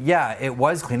clean? Yeah, it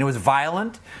was clean. It was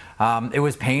violent. It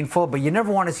was painful, but you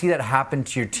never want to see that happen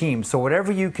to your team. So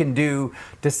whatever you can do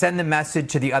to send the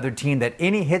message to the other team that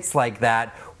any hits like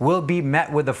that will be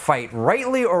met with a fight,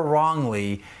 rightly or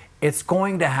wrongly, it's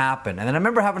going to happen. And then I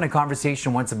remember having a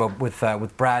conversation once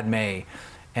with Brad May.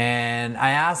 And I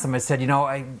asked him, I said,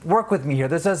 work with me here.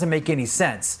 This doesn't make any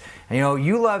sense. And,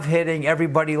 you love hitting.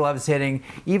 Everybody loves hitting.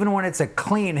 Even when it's a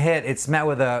clean hit, it's met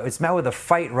with a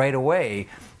fight right away.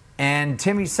 And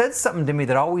Timmy said something to me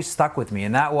that always stuck with me,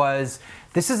 and that was,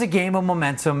 this is a game of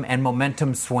momentum, and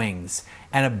momentum swings.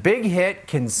 And a big hit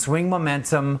can swing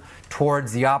momentum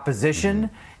towards the opposition,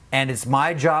 and it's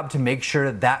my job to make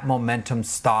sure that momentum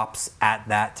stops at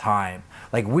that time.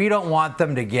 Like, we don't want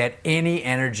them to get any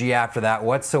energy after that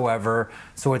whatsoever,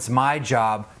 so it's my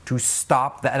job to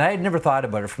stop that. And I had never thought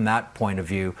about it from that point of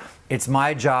view. It's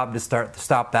my job to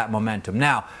stop that momentum.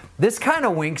 Now, this kind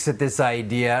of winks at this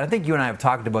idea. I think you and I have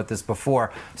talked about this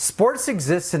before. Sports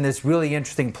exists in this really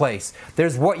interesting place.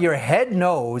 There's what your head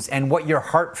knows and what your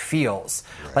heart feels.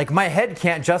 Right. Like, my head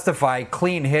can't justify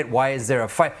clean hit. Why is there a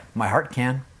fight? My heart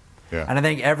can. Yeah. And I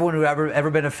think everyone who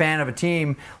ever been a fan of a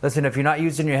team, listen, if you're not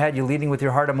using your head, you're leading with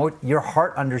your heart. Your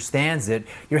heart understands it.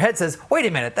 Your head says, wait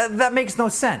a minute, that makes no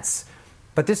sense.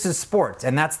 But this is sports,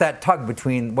 and that's that tug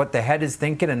between what the head is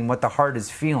thinking and what the heart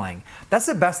is feeling. That's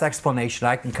the best explanation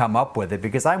I can come up with it,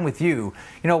 because I'm with you.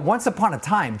 Once upon a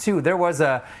time, too, there was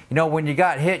when you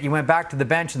got hit, you went back to the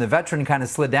bench, and the veteran kind of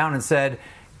slid down and said,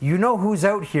 you know who's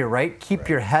out here, right? Keep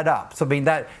your head up. So,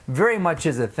 that very much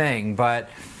is a thing, but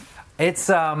it's,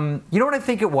 you know what I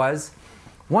think it was?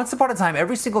 Once upon a time,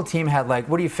 every single team had,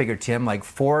 what do you figure, Tim,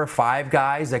 4 or 5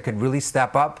 guys that could really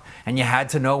step up, and you had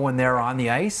to know when they're on the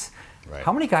ice? Right.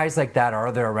 How many guys like that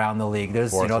are there around the league?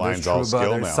 There's, there's Trouba,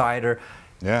 there's Seider.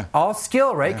 Yeah. All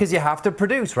skill, right? Because you have to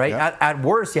produce, right? Yeah. At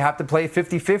worst, you have to play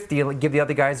 50-50 and give the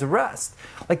other guys a rest.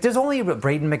 There's only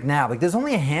Braden McNabb. There's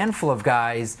only a handful of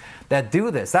guys that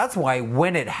do this. That's why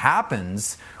when it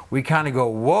happens, we kind of go,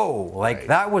 whoa,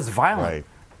 that was violent. Right.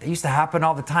 It used to happen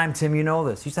all the time, Tim, you know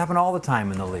this. It used to happen all the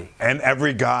time in the league. And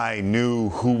every guy knew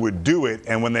who would do it,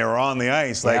 and when they were on the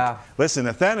ice, listen,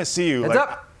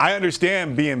 Athanasiou, I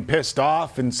understand being pissed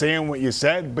off and saying what you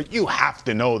said, but you have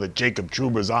to know that Jacob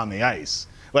Trouba's on the ice.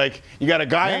 You got a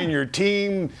guy in your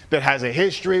team that has a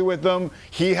history with them.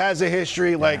 He has a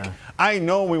history. I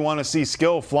know we want to see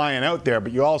skill flying out there,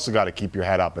 but you also got to keep your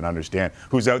head up and understand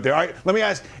who's out there. All right, let me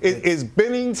ask, is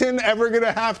Binnington ever going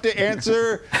to have to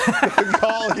answer the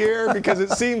call here? Because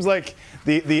it seems like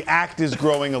the act is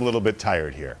growing a little bit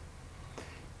tired here.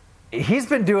 He's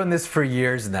been doing this for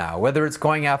years now, whether it's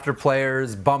going after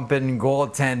players, bumping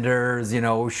goaltenders,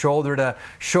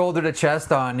 shoulder to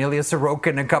chest on Ilya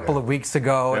Sorokin a couple of weeks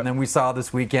ago. And then we saw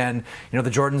this weekend, the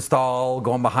Jordan Staal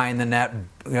going behind the net,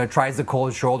 tries the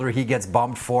cold shoulder, he gets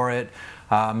bumped for it.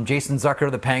 Jason Zucker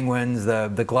of the Penguins,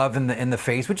 the glove in the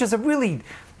face, which is a really,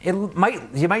 you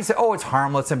might say, oh, it's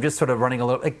harmless. I'm just sort of running a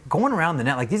little, going around the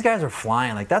net. These guys are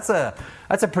flying. That's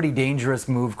a pretty dangerous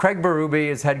move. Craig Berube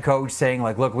is head coach saying,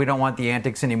 look, we don't want the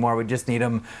antics anymore. We just need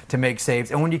him to make saves.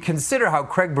 And when you consider how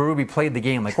Craig Berube played the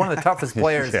game, one of the toughest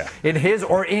players in his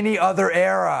or any other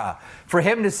era, for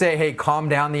him to say, hey, calm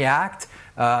down the act,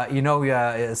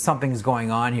 something's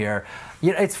going on here.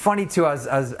 It's funny, too.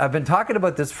 I've been talking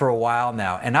about this for a while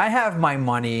now, and I have my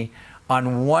money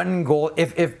on one goal.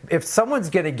 If someone's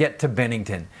going to get to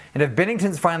Binnington, and if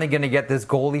Binnington's finally going to get this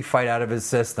goalie fight out of his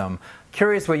system,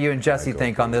 curious what you and Jesse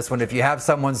think on this one. If you have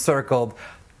someone circled,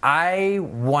 I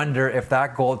wonder if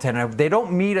that goaltender, they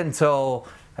don't meet until,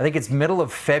 I think it's middle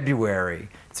of February.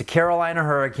 It's the Carolina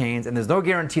Hurricanes, and there's no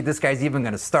guarantee this guy's even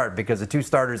going to start because the two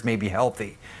starters may be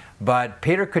healthy. But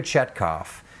Petr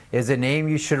Kochetkov is a name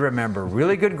you should remember.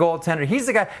 Really good goaltender. He's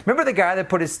the guy, remember the guy that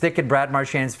put his stick in Brad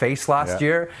Marchand's face last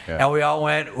year? Yeah. And we all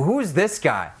went, who's this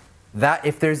guy? That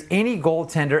if there's any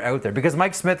goaltender out there, because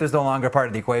Mike Smith is no longer part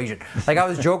of the equation. Like I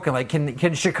was joking, like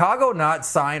can Chicago not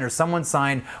sign or someone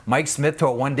sign Mike Smith to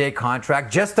a one-day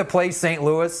contract just to play St.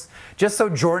 Louis, just so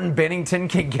Jordan Binnington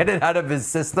can get it out of his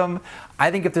system? I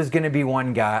think if there's going to be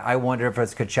one guy, I wonder if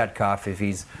it's Kochetkov if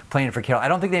he's playing for Carolina. I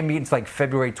don't think they meet until like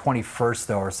February 21st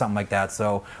though, or something like that.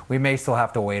 So we may still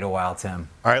have to wait a while, Tim.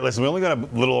 All right, listen, we only got a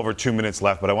little over 2 minutes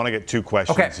left, but I want to get two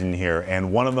questions in here,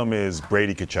 and one of them is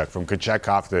Brady Tkachuk, from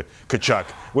Kochetkov to Tkachuk.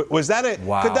 Was that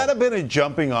could that have been a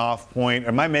jumping off point?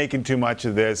 Am I making too much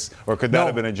of this, or could that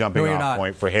have been a jumping off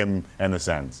point for him and the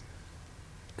Sens?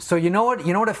 So you know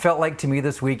what it felt like to me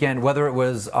this weekend, whether it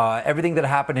was everything that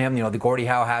happened to him, the Gordie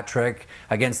Howe hat trick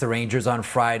against the Rangers on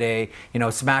Friday,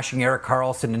 smashing Erik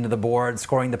Karlsson into the board,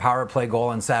 scoring the power play goal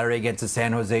on Saturday against the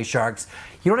San Jose Sharks.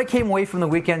 You know what I came away from the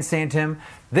weekend saying, Tim?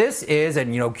 This is,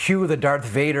 and cue the Darth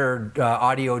Vader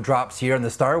audio drops here in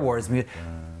the Star Wars music.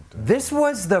 This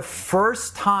was the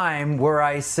first time where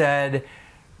I said,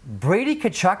 Brady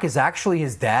Tkachuk is actually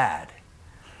his dad.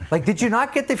 Like, did you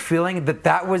not get the feeling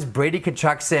that was Brady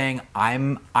Tkachuk saying,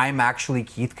 I'm actually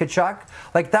Keith Tkachuk?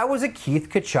 Like, that was a Keith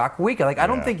Tkachuk weekend. Like, I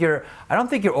don't think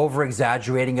you're over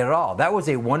exaggerating it at all. That was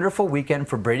a wonderful weekend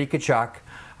for Brady Tkachuk.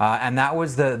 And that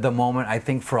was the moment, I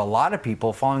think, for a lot of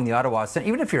people following the Ottawa Senators.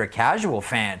 Even if you're a casual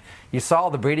fan, you saw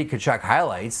the Brady Tkachuk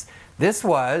highlights. This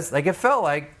was, like, it felt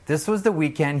like this was the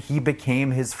weekend he became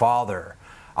his father.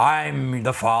 I'm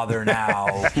the father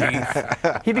now,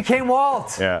 Keith. He became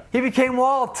Walt. Yeah. He became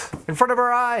Walt in front of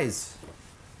our eyes.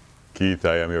 Keith,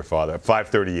 I am your father.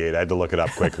 538. I had to look it up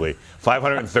quickly.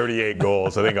 538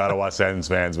 goals. I think Ottawa Sens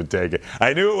fans would take it.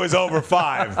 I knew it was over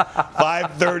 5.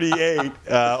 538,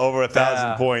 over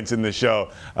 1,000 points in the show.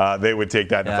 They would take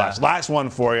that in a flash. Last one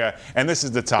for you, and this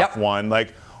is the tough one.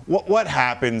 Like, what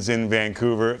happens in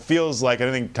Vancouver? It feels like, I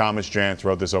think Thomas Drance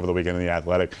wrote this over the weekend in The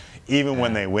Athletic, even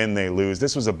when they win, they lose.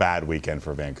 This was a bad weekend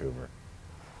for Vancouver.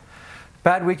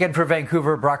 Bad weekend for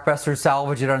Vancouver. Brock Besser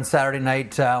salvaged it on Saturday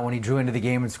night when he drew into the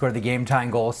game and scored the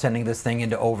game-tying goal, sending this thing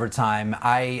into overtime.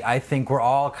 I think we're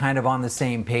all kind of on the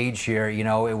same page here.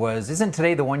 Isn't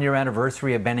today the one-year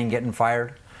anniversary of Benning getting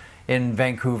fired in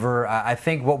Vancouver? I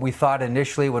think what we thought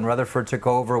initially when Rutherford took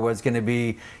over was going to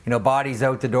be, bodies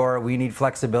out the door. We need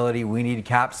flexibility. We need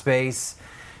cap space.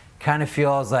 Kind of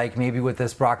feels like maybe with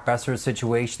this Brock Besser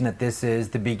situation that this is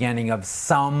the beginning of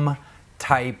some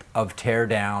type of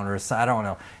teardown, or I don't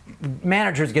know.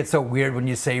 Managers get so weird when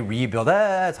you say rebuild.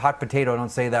 It's hot potato. Don't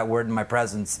say that word in my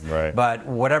presence. Right. But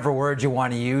whatever word you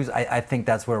want to use, I think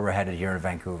that's where we're headed here in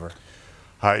Vancouver.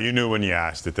 You knew when you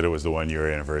asked it that it was the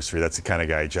one-year anniversary. That's the kind of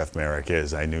guy Jeff Merrick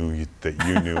is. I knew that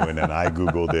you knew, and then I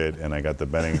Googled it, and I got the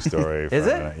Benning story. Is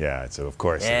it? Yeah, so of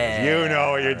course it is. You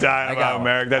know what you're talking about,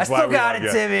 Merrick. That's why we love you.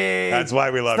 Still got it, Timmy. That's why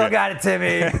we love you. Still got it,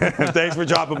 Timmy. Thanks for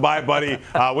dropping by, buddy.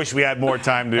 Wish we had more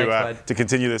time to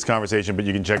continue this conversation, but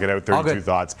you can check it out, 32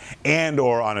 Thoughts, and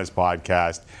or on his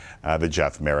podcast. The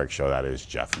Jeff Merrick Show. That is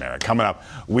Jeff Merrick. Coming up,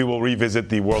 we will revisit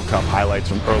the World Cup highlights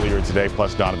from earlier today,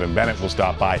 plus Donovan Bennett will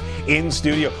stop by in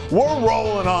studio. We're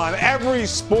rolling on every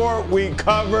sport we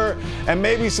cover, and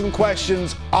maybe some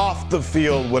questions off the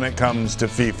field when it comes to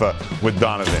FIFA with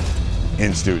Donovan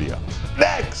in studio.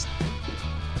 Next!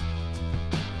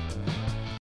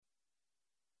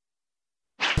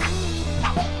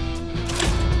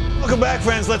 Welcome back,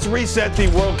 friends. Let's reset the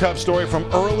World Cup story from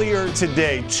earlier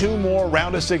today. 2 more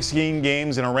round of 16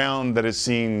 games in a round that has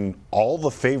seen all the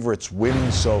favorites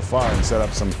win so far and set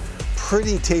up some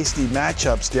pretty tasty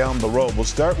matchups down the road. We'll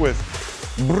start with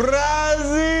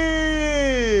Brazil.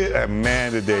 And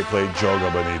man, did they play Joga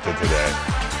Bonita today.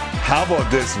 How about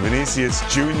this? Vinicius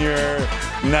Jr.,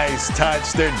 nice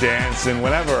touch. They're dancing.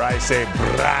 Whenever I say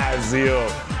Brazil,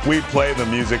 we play the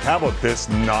music. How about this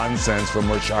nonsense from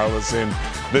Richarlison?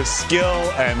 The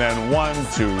skill, and then 1,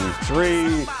 2,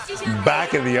 3.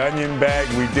 Back of the onion bag.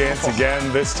 We dance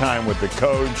again, this time with the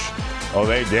coach. Oh,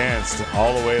 they danced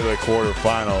all the way to the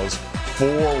quarterfinals.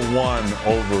 4-1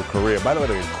 over Korea. By the way,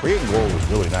 the Korean goal was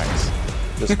really nice.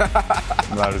 Just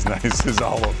not as nice as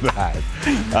all of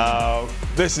that.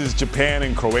 This is Japan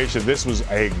and Croatia. This was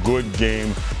a good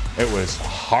game. It was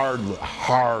hard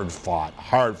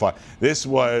fought. This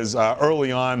was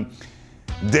early on.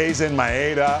 Daisen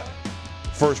Maeda,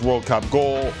 first World Cup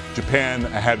goal. Japan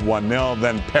ahead 1-0.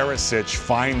 Then Perisic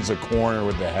finds a corner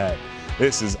with the head.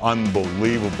 This is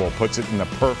unbelievable. Puts it in the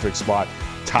perfect spot.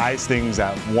 Ties things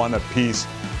at 1 apiece.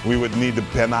 We would need the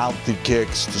penalty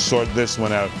kicks to sort this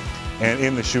one out. And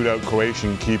in the shootout,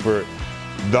 Croatian keeper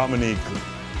Dominik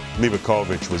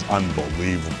Livakovic was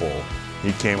unbelievable.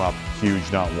 He came up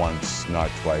huge, not once, not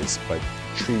twice, but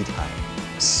 3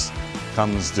 times.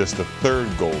 Comes just the third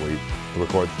goalie to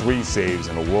record 3 saves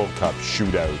in a World Cup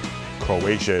shootout.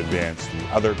 Croatia advanced to the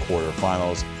other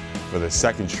quarterfinals for the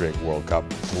second straight World Cup,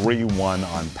 3-1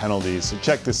 on penalties. So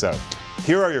check this out.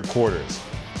 Here are your quarters.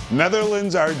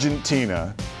 Netherlands,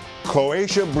 Argentina,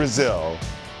 Croatia, Brazil,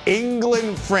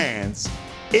 England, France.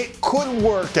 It could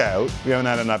work out. We haven't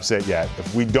had an upset yet.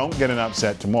 If we don't get an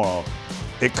upset tomorrow,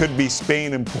 it could be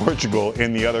Spain and Portugal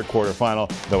in the other quarterfinal.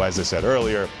 Though, as I said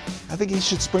earlier, I think he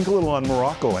should sprinkle a little on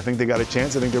Morocco. I think they got a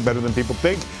chance. I think they're better than people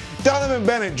think. Donovan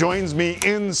Bennett joins me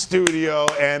in studio,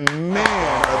 and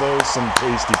man, are those some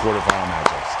tasty quarterfinal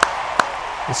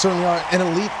matchups. They certainly are. An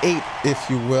Elite 8, if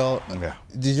you will. Yeah.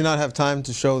 Did you not have time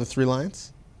to show the 3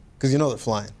 lines? Because you know they're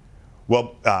flying.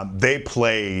 Well, they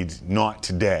played not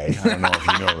today. I don't know if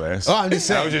you know this. Oh, I'm just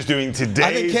saying. I was just doing today's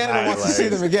I think Canada wants to see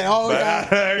them again. Oh, yeah.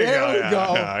 There we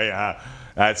go. Yeah.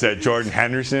 That's Jordan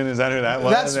Henderson. Is that who that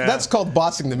was? That's called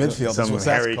bossing the midfield. Some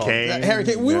Harry Kane. Harry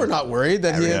Kane. We were not worried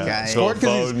that he had scored.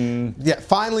 Foden. Yeah,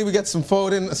 finally we get some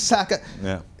Foden. Saka.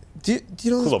 Yeah. Do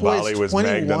you know this boy is 21? was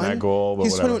megged on that goal. But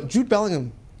He's 21. Jude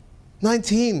Bellingham,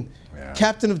 19. Yeah.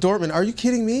 Captain of Dortmund. Are you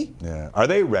kidding me? Yeah. Are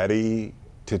they ready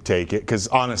to take it? Because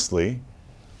honestly,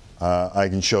 I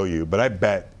can show you, but I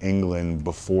bet England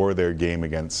before their game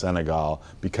against Senegal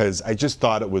because I just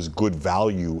thought it was good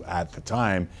value at the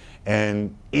time.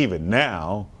 And even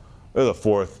now, they're the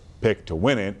 4th pick to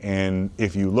win it. And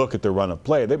if you look at the run of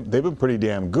play, they've been pretty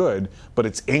damn good, but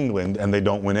it's England and they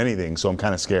don't win anything, so I'm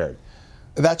kind of scared.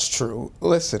 That's true.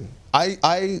 Listen,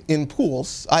 I in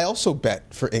pools, I also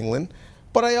bet for England.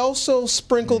 But I also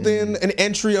sprinkled in an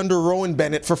entry under Rowan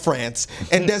Bennett for France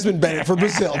and Desmond Bennett for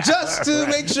Brazil, just to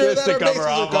make sure that our bases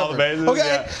are covered.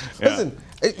 Okay, listen,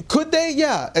 could they?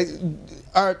 Yeah.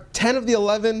 Are 10 of the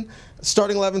 11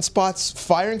 starting 11 spots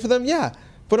firing for them? Yeah.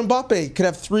 But Mbappe could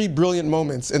have 3 brilliant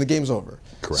moments and the game's over.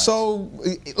 Correct. So,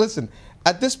 listen,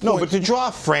 at this point... No, but to draw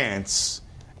France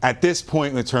at this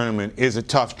point in the tournament is a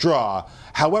tough draw.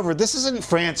 However, this isn't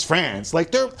France.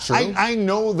 Like I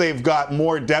know they've got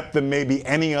more depth than maybe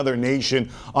any other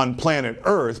nation on planet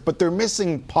Earth, but they're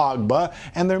missing Pogba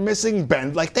and they're missing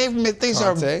Ben. Like these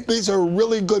are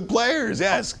really good players.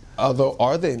 Yes. Although,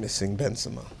 are they missing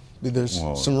Benzema? There's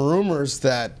some rumors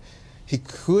that he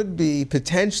could be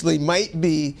might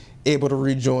be able to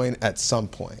rejoin at some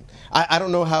point. I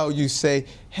don't know how you say,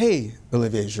 hey,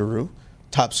 Olivier Giroud,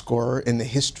 top scorer in the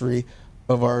history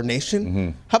of our nation. Mm-hmm.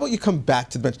 How about you come back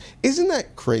to the bench? Isn't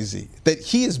that crazy that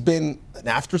he has been an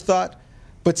afterthought,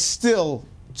 but still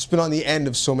it's been on the end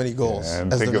of so many goals? Yeah,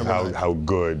 and think of how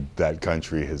good that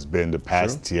country has been to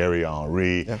pass Thierry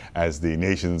Henry as the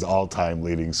nation's all-time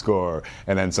leading scorer,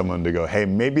 and then someone to go, hey,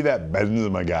 maybe that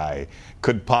Benzema guy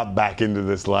could pop back into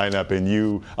this lineup.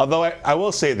 And although I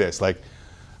will say this, like,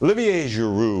 Olivier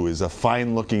Giroud is a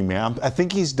fine-looking man. I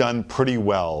think he's done pretty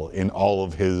well in all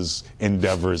of his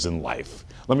endeavors in life.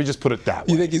 Let me just put it that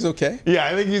way. You think he's okay? Yeah,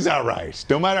 I think he's all right.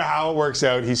 No matter how it works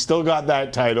out, he's still got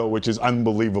that title, which is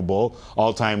unbelievable,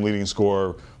 all-time leading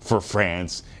scorer for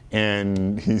France.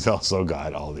 And he's also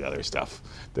got all the other stuff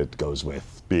that goes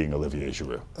with being Olivier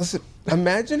Giroud. Listen,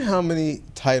 imagine how many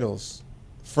titles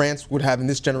France would have in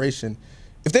this generation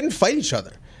if they didn't fight each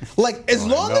other. Like, as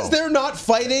long as they're not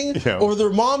fighting, or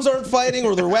their moms aren't fighting,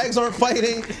 or their wags aren't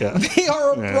fighting, they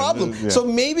are a problem. Yeah. So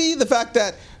maybe the fact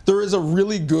that there is a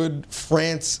really good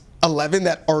France 11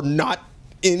 that are not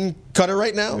in Qatar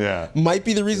right now might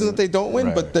be the reason that they don't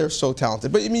win, but they're so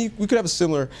talented. But I mean, we could have a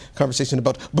similar conversation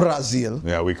about Brazil.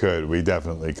 Yeah, we could. We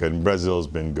definitely could. And Brazil's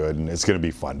been good, and it's going to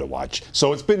be fun to watch.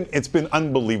 So it's been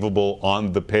unbelievable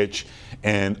on the pitch,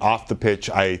 and off the pitch,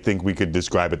 I think we could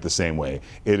describe it the same way.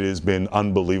 It has been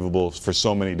unbelievable for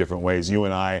so many different ways. You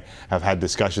and I have had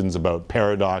discussions about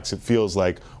paradox. It feels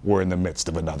like we're in the midst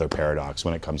of another paradox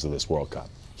when it comes to this World Cup.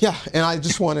 Yeah, and I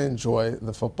just want to enjoy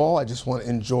the football. I just want to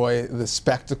enjoy the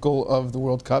spectacle of the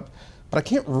World Cup. But I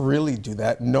can't really do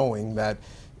that knowing that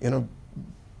in a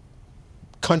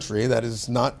country that is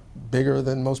not bigger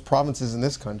than most provinces in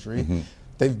this country,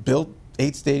 They've built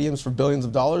 8 stadiums for billions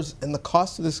of dollars, and the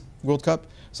cost of this World Cup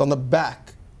is on the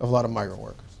back of a lot of migrant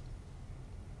workers.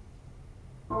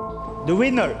 The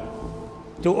winner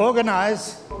to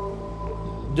organize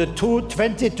the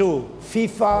 2022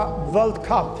 FIFA World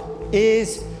Cup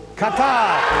is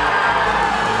Qatar.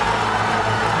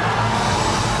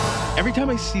 Every time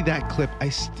I see that clip, I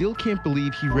still can't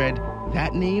believe he read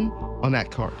that name on that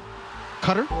card.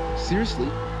 Qatar? Seriously?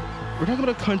 We're talking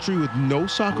about a country with no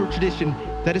soccer tradition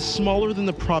that is smaller than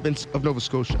the province of Nova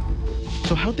Scotia.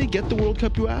 So how'd they get the World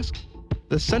Cup, you ask?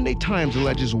 The Sunday Times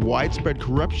alleges widespread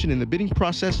corruption in the bidding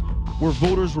process where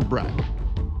voters were bribed.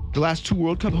 The last 2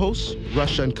 World Cup hosts,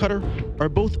 Russia and Qatar, are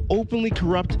both openly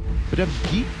corrupt but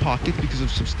have deep pockets because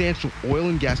of substantial oil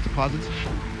and gas deposits,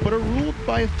 but are ruled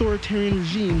by authoritarian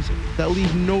regimes that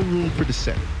leave no room for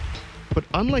dissent. But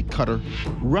unlike Qatar,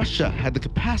 Russia had the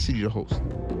capacity to host.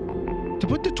 To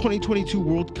put the 2022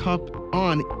 World Cup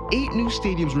on, 8 new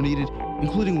stadiums were needed,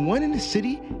 including one in a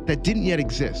city that didn't yet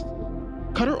exist.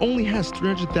 Qatar only has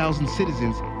 300,000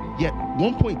 citizens, yet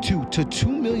 1.2 to 2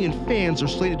 million fans are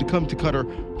slated to come to Qatar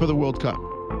for the World Cup.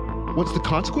 What's the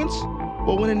consequence?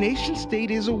 Well, when a nation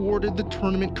state is awarded the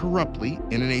tournament corruptly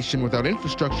in a nation without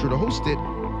infrastructure to host it,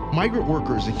 migrant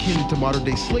workers akin to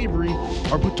modern-day slavery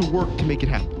are put to work to make it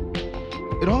happen.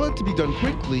 It all had to be done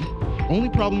quickly. Only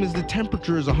problem is the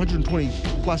temperature is 120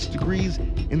 plus degrees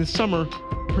in the summer,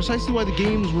 precisely why the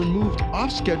games were moved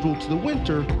off schedule to the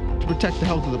winter to protect the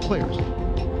health of the players.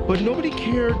 But nobody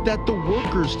cared that the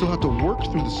workers still have to work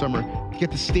through the summer to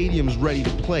get the stadiums ready to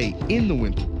play in the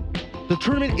winter. The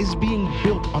tournament is being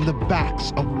built on the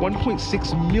backs of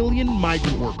 1.6 million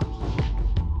migrant workers.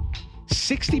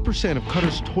 60% of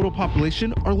Qatar's total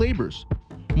population are laborers,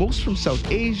 most from South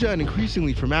Asia and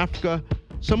increasingly from Africa.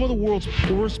 Some of the world's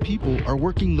poorest people are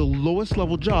working the lowest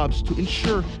level jobs to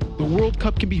ensure the World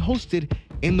Cup can be hosted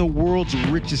in the world's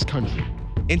richest country.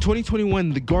 In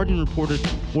 2021, The Guardian reported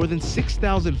more than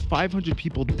 6,500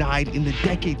 people died in the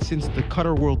decade since the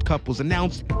Qatar World Cup was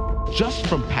announced, just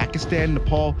from Pakistan,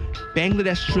 Nepal,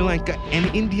 Bangladesh, Sri Lanka, and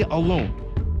India alone.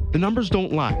 The numbers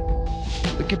don't lie.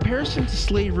 The comparison to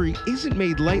slavery isn't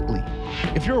made lightly.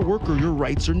 If you're a worker, your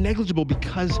rights are negligible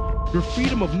because your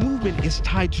freedom of movement is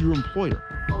tied to your employer.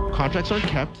 Contracts aren't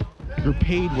kept, you're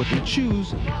paid what they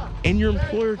choose, and your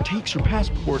employer takes your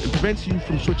passport and prevents you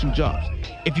from switching jobs.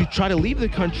 If you try to leave the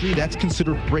country, that's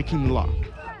considered breaking the law.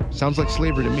 Sounds like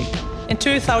slavery to me. In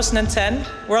 2010,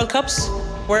 World Cups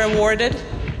were awarded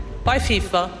by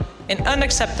FIFA in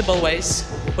unacceptable ways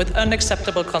with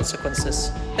unacceptable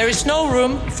consequences. There is no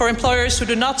room for employers who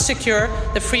do not secure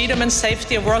the freedom and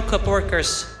safety of World Cup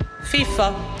workers.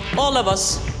 FIFA, all of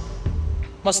us,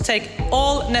 must take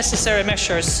all necessary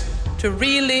measures to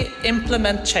really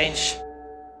implement change.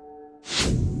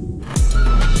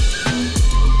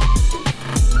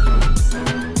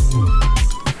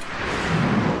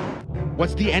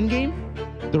 What's the end game?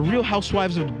 The Real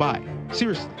Housewives of Dubai.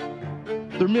 Seriously.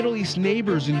 Their Middle East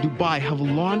neighbors in Dubai have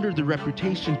laundered their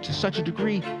reputation to such a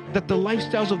degree that the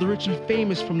lifestyles of the rich and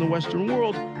famous from the Western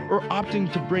world are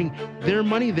opting to bring their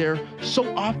money there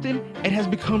so often it has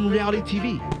become reality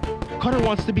TV. Qatar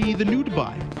wants to be the new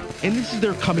Dubai, and this is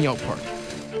their coming out party.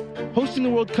 Hosting the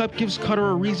World Cup gives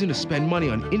Qatar a reason to spend money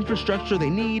on infrastructure they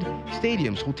need,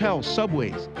 stadiums, hotels,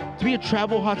 subways, to be a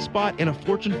travel hotspot and a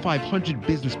Fortune 500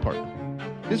 business partner.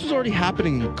 This was already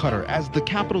happening in Qatar as the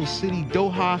capital city,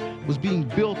 Doha, was being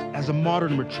built as a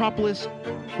modern metropolis,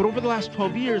 but over the last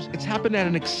 12 years, it's happened at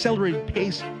an accelerated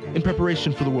pace in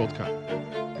preparation for the World Cup.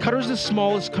 Qatar is the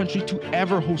smallest country to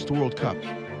ever host a World Cup,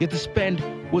 yet the spend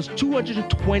was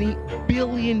 $220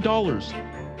 billion,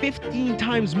 15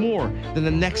 times more than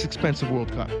the next expensive World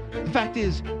Cup. The fact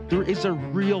is, there is a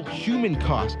real human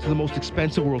cost to the most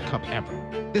expensive World Cup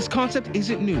ever. This concept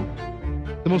isn't new.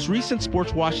 The most recent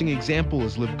sports washing example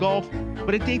is Live Golf,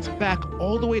 but it dates back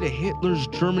all the way to Hitler's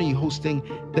Germany hosting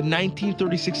the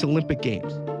 1936 Olympic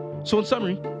Games. So in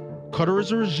summary, Qatar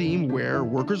is a regime where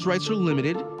workers' rights are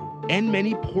limited and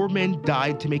many poor men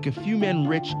died to make a few men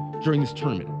rich during this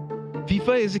tournament.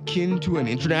 FIFA is akin to an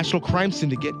international crime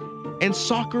syndicate, and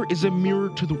soccer is a mirror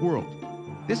to the world.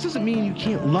 This doesn't mean you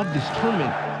can't love this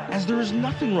tournament, as there is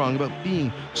nothing wrong about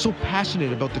being so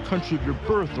passionate about the country of your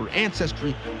birth or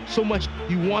ancestry so much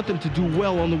you want them to do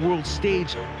well on the world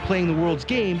stage playing the world's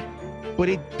game, but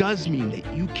it does mean that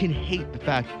you can hate the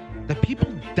fact that people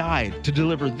died to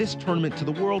deliver this tournament to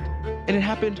the world, and it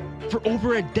happened for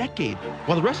over a decade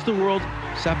while the rest of the world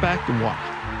sat back and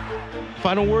watched.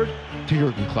 Final word to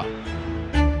Jurgen Klopp.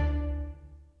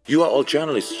 You are all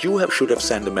journalists. You should have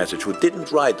sent a message who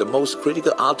didn't write the most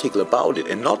critical article about it,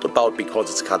 and not about because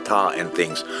it's Qatar and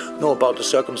things. No, about the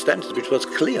circumstances, which was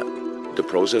clear. The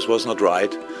process was not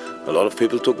right. A lot of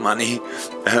people took money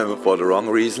for the wrong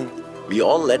reason. We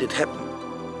all let it happen.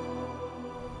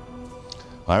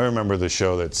 I remember the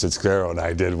show that Sitzklero and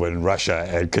I did when Russia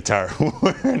and Qatar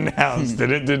were announced,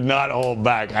 and it did not hold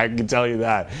back. I can tell you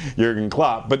that, Jurgen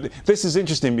Klopp. But this is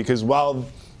interesting because while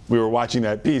we were watching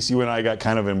that piece, you and I got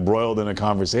kind of embroiled in a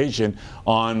conversation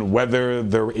on whether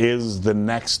there is the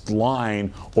next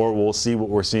line or we'll see what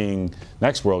we're seeing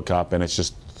next World Cup, and it's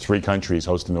just 3 countries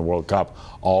hosting the World Cup,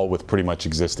 all with pretty much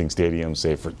existing stadiums,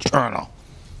 save for Toronto.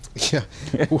 Yeah.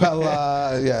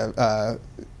 Well,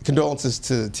 condolences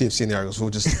to TFC and the Argos, who will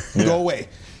just go away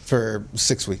for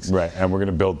 6 weeks. Right, and we're going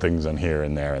to build things on here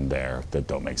and there and there that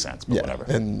don't make sense, but whatever.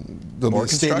 And there'll be a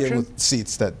stadium with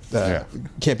seats that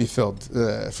can't be filled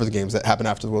for the games that happen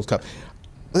after the World Cup.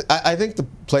 I think the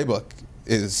playbook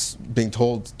is being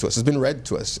told to us, has been read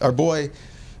to us. Our boy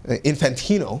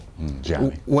Infantino,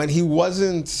 when he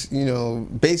wasn't,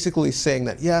 basically saying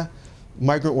that,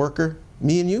 migrant worker,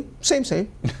 me and you, same,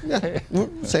 yeah,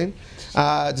 same.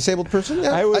 Disabled person,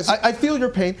 yeah. I feel your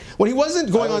pain. When he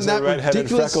wasn't going on that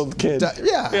ridiculous, freckled kid.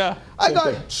 I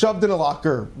got shoved in a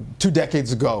locker 2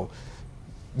 decades ago.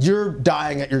 You're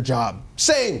dying at your job.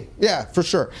 Same, yeah, for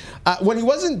sure. When he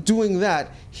wasn't doing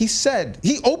that, he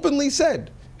openly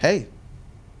said, "Hey,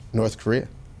 North Korea,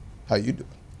 how you doing?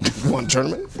 You won a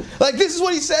tournament?" Like, this is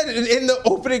what he said in the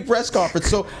opening press conference.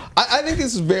 So I think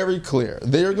it's very clear.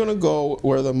 They're going to go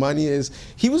where the money is.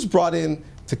 He was brought in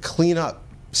to clean up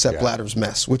Sepp Blatter's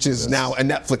mess, which is now a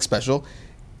Netflix special.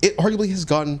 It arguably has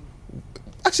gone.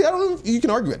 Actually, I don't know if you can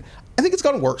argue it. I think it's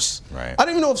gotten worse. Right. I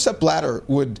don't even know if Sepp Blatter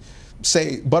would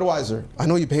say, "Budweiser, I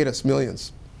know you paid us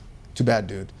millions. Too bad,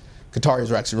 dude. Qataris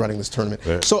are actually running this tournament."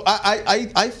 Yeah. So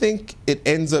I think it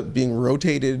ends up being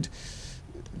rotated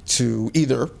to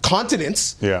either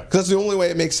continents, because that's the only way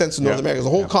it makes sense in North America. The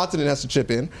whole continent has to chip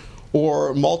in,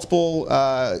 or multiple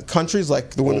countries like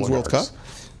the Women's World Cup,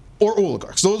 or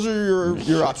oligarchs. Those are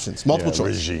your options, multiple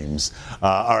choice. Regimes.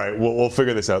 All right, we'll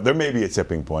figure this out. There may be a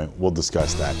tipping point. We'll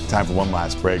discuss that. Time for one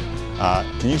last break.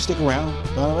 Can you stick around,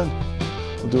 Donovan?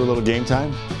 We'll do a little game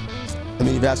time. I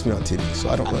mean, you've asked me on TV, so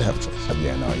I don't really have a choice.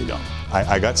 Yeah, no, you don't.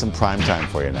 I got some prime time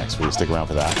for you next. Will you stick around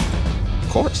for that? Of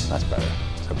course. That's better.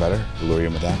 Is that better? We'll lure you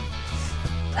in with that?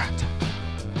 Prime time.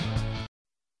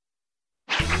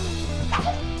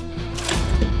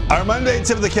 Our Monday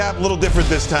tip of the cap, a little different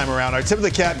this time around. Our tip of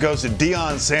the cap goes to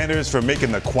Deion Sanders for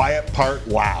making the quiet part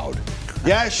loud.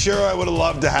 Yeah, sure, I would have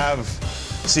loved to have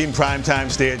seen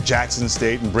primetime stay at Jackson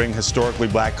State and bring historically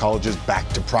black colleges back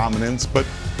to prominence, but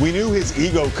we knew his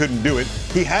ego couldn't do it.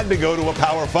 He had to go to a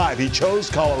Power 5. He chose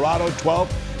Colorado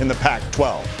 12th in the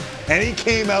Pac-12. And he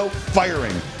came out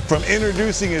firing, from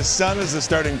introducing his son as the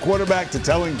starting quarterback to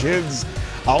telling kids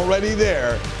already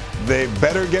there they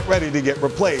better get ready to get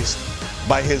replaced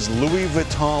by his Louis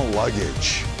Vuitton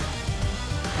luggage.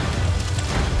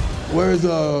 Where's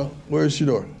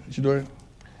Shedeur? Shedeur?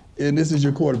 And this is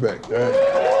your quarterback, all right?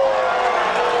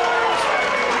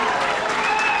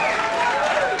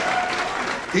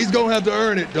 He's gonna have to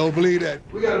earn it, don't believe that.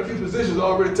 We got a few positions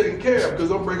already taken care of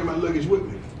because I'm bringing my luggage with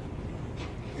me.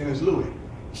 And it's Louis.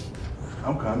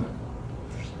 I'm coming.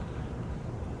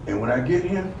 And when I get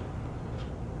him,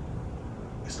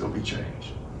 it's gonna be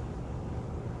changed.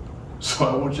 So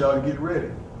I want y'all to get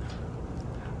ready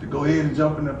to go ahead and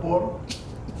jump in that portal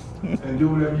and do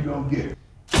whatever you're gonna get.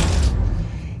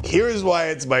 Here's why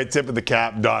it's my tip of the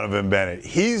cap, Donovan Bennett.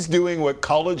 He's doing what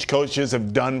college coaches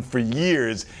have done for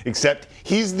years, except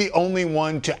he's the only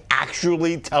one to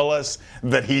actually tell us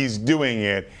that he's doing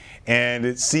it, and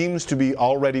it seems to be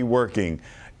already working.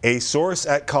 A source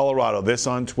at Colorado, this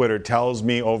on Twitter, tells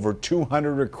me over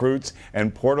 200 recruits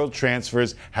and portal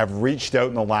transfers have reached out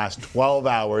in the last 12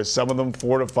 hours, some of them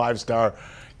 4 to 5 star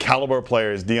caliber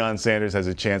players. Deion Sanders has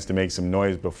a chance to make some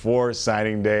noise before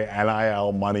signing day.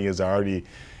 NIL money is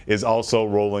also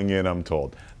rolling in, I'm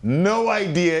told. No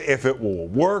idea if it will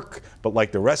work, but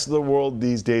like the rest of the world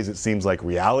these days, it seems like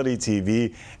reality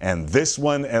TV, and this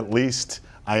one, at least,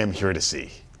 I am here to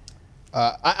see.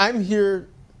 I'm here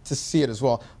to see it as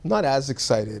well. I'm not as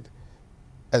excited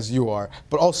as you are,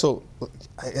 but also,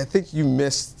 I think you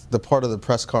missed the part of the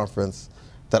press conference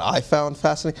that I found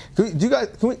fascinating. Do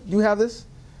you have this?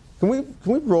 Can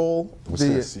we roll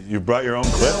this? You brought your own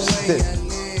clips?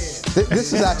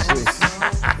 This is actually,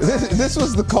 this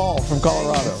was the call from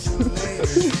Colorado.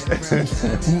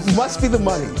 Must be the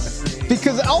money.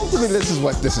 Because ultimately this is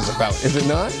what this is about, is it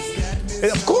not?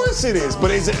 Of course it is,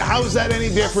 but how's that any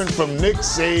different from Nick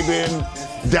Saban,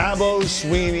 Dabo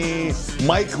Swinney,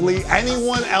 Mike Lee,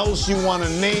 anyone else you want to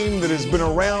name that has been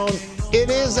around It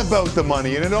is about the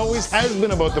money, and it always has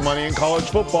been about the money in college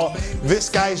football. This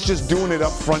guy's just doing it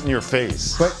up front in your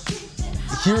face. But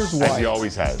here's why. As he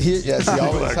always has. Yes, he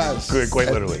always has. Quite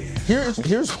literally.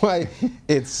 Here's why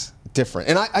it's different,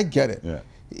 and I get it. Yeah.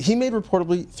 He made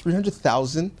reportedly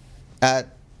 $300,000 at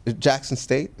Jackson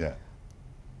State. Yeah.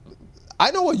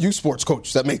 I know a youth sports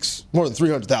coach that makes more than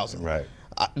 $300,000. Right.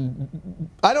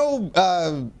 I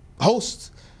know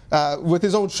host with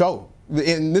his own show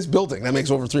in this building that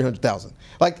makes over $300,000.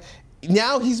 Like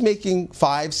now he's making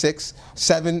 $5, $6,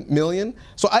 $7 million.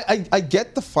 So I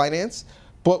get the finance,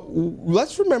 but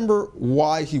let's remember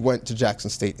why he went to Jackson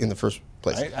State in the first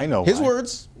place. I know his why.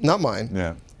 words, not mine.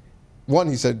 Yeah. One,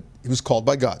 he said he was called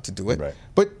by God to do it. Right.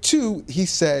 But two, he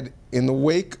said in the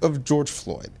wake of George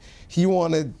Floyd, he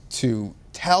wanted to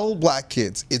tell black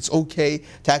kids it's okay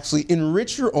to actually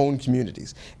enrich your own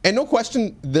communities. And no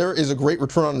question, there is a great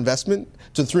return on investment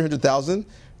to the $300,000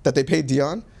 that they paid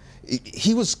Deion.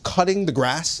 He was cutting the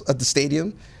grass at the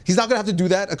stadium. He's not going to have to do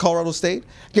that at Colorado State.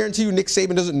 Guarantee you Nick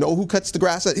Saban doesn't know who cuts the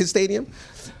grass at his stadium.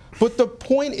 But the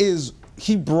point is,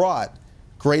 he brought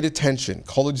great attention,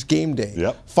 college game day,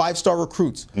 5-star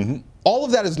recruits. All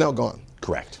of that is now gone.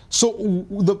 Correct. So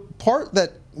the part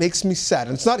that makes me sad,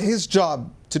 and it's not his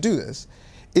job to do this,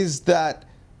 is that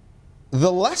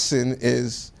the lesson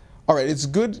is, all right, it's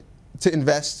good to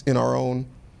invest in our own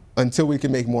until we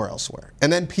can make more elsewhere.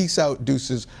 And then peace out,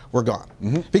 deuces, we're gone.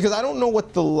 Because I don't know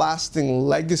what the lasting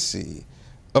legacy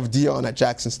of Deion at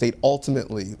Jackson State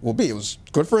ultimately will be. It was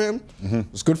good for him.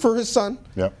 It was good for his son.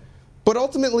 Yep. But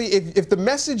ultimately, if the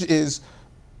message is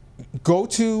go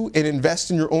to and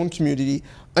invest in your own community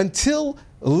until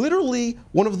literally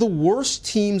one of the worst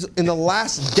teams in the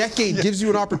last decade gives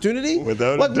you an opportunity,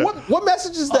 Without like a doubt. what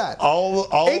message is that?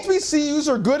 HBCUs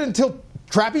are good until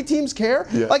crappy teams care.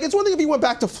 Yeah. Like it's one thing if you went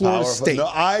back to Florida State. No,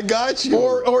 I got you.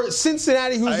 Or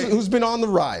Cincinnati, who's been on the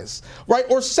rise, right?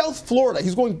 Or South Florida,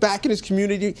 he's going back in his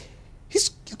community. He's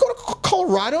going to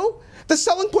Colorado. The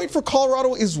selling point for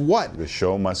Colorado is what? The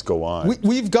show must go on.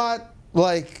 We've got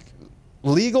like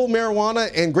legal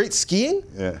marijuana and great skiing?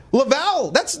 Yeah.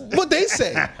 Laval, that's what they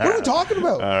say. What are we talking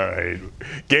about? All right.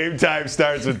 Game time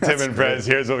starts with Tim and Prez.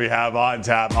 Here's what we have on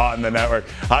tap on the network.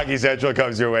 Hockey Central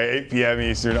comes your way 8 p.m.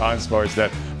 Eastern on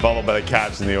Sportsnet, followed by the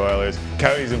Caps and the Oilers.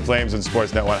 Coyotes and Flames on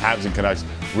Sportsnet 1, Habs and Canucks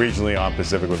regionally on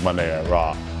Pacific with Monday Night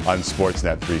Raw on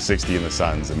Sportsnet 360 and the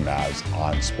Suns and Mavs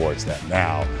on Sportsnet.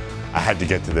 Now, I had to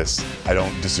get to this. I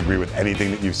don't disagree with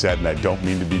anything that you've said, and I don't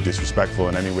mean to be disrespectful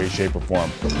in any way, shape, or form,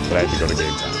 but I had to go to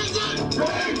game time.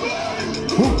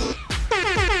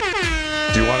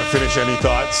 Do you want to finish any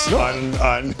thoughts on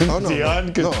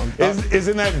Deion?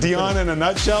 Isn't that Deion in a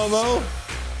nutshell, though?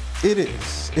 It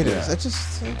is. It is. I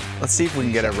just let's see if we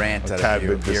can get a rant out of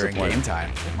you here in game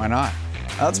time. Why not?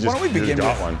 Why don't we begin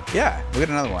with one? Yeah, we'll get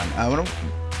another one.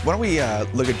 Why don't we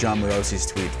look at John Morosi's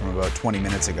tweet from about 20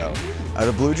 minutes ago?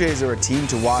 The Blue Jays are a team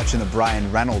to watch in the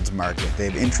Brian Reynolds market. They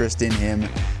have interest in him,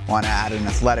 want to add an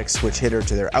athletic switch hitter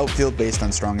to their outfield based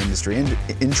on strong industry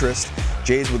interest.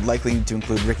 Jays would likely need to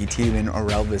include Ricky Tiedemann or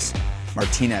Elvis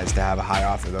Martinez to have a high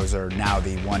offer. Those are now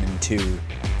the 1 and 2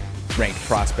 ranked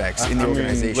prospects in the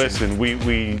organization. Listen,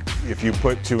 if you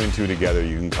put 2 and 2 together,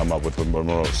 you can come up with what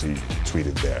Morosi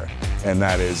tweeted there. And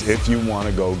that is, if you want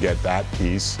to go get that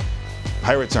piece,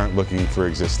 Pirates aren't looking for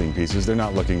existing pieces. They're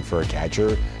not looking for a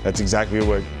catcher. That's exactly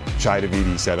what Chai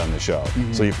Davidi said on the show.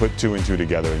 So you put 2 and 2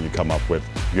 together and you come up with,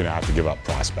 you're going to have to give up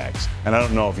prospects. And I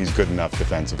don't know if he's good enough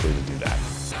defensively to do that.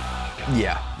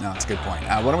 Yeah, no, that's a good point.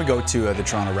 Why don't we go to the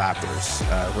Toronto Raptors?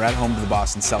 We're at home to the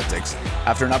Boston Celtics.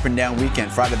 After an up-and-down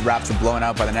weekend, Friday the Raps were blown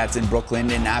out by the Nets in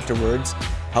Brooklyn, and afterwards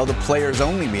held a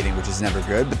players-only meeting, which is never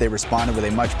good, but they responded with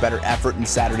a much better effort in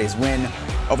Saturday's win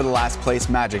over the last-place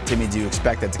Magic. Timmy, do you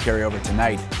expect that to carry over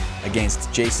tonight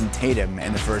against Jason Tatum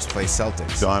and the first-place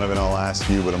Celtics? Donovan, I'll ask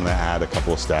you, but I'm going to add a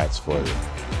couple of stats for you.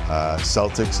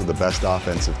 Celtics are the best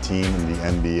offensive team in the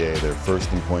NBA. They're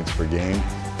first in points per game.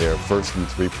 They are first in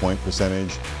three-point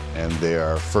percentage, and they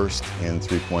are first in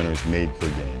three-pointers made per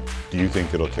game. Do you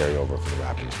think it'll carry over for the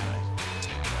Raptors tonight?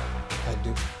 I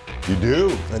do. You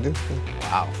do? I do.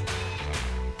 Wow.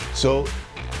 So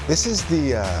this is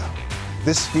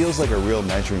this feels like a real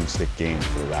measuring stick game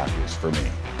for the Raptors for me.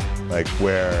 Like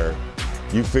where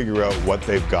you figure out what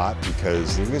they've got,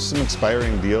 because there's some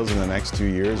expiring deals in the next 2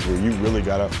 years where you really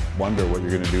got to wonder what you're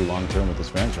going to do long term with this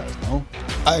franchise, no?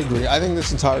 I agree. I think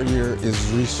this entire year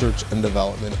is research and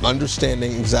development,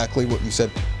 understanding exactly what you said.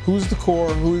 Who's the core,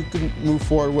 who we can move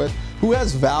forward with, who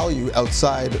has value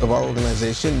outside of our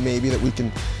organization, maybe that we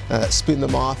can spin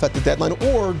them off at the deadline,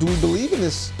 or do we believe in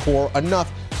this core enough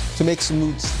to make some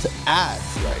moves to add.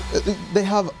 Right. They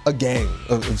have a gang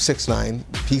of 6'9"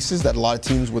 pieces that a lot of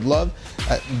teams would love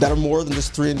that are more than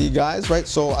just 3-and-D guys, right?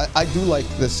 So I do like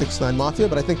the 6'9" Mafia,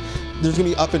 but I think there's going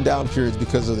to be up and down periods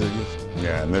because of their youth.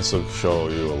 Yeah, and this will show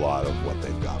you a lot of what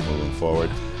they've got moving forward.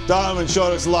 Donovan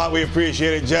showed us a lot. We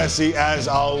appreciate it. Jesse, as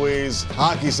always,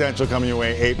 Hockey Central coming your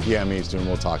way, 8 p.m. Eastern.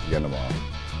 We'll talk again tomorrow.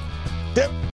 Dip.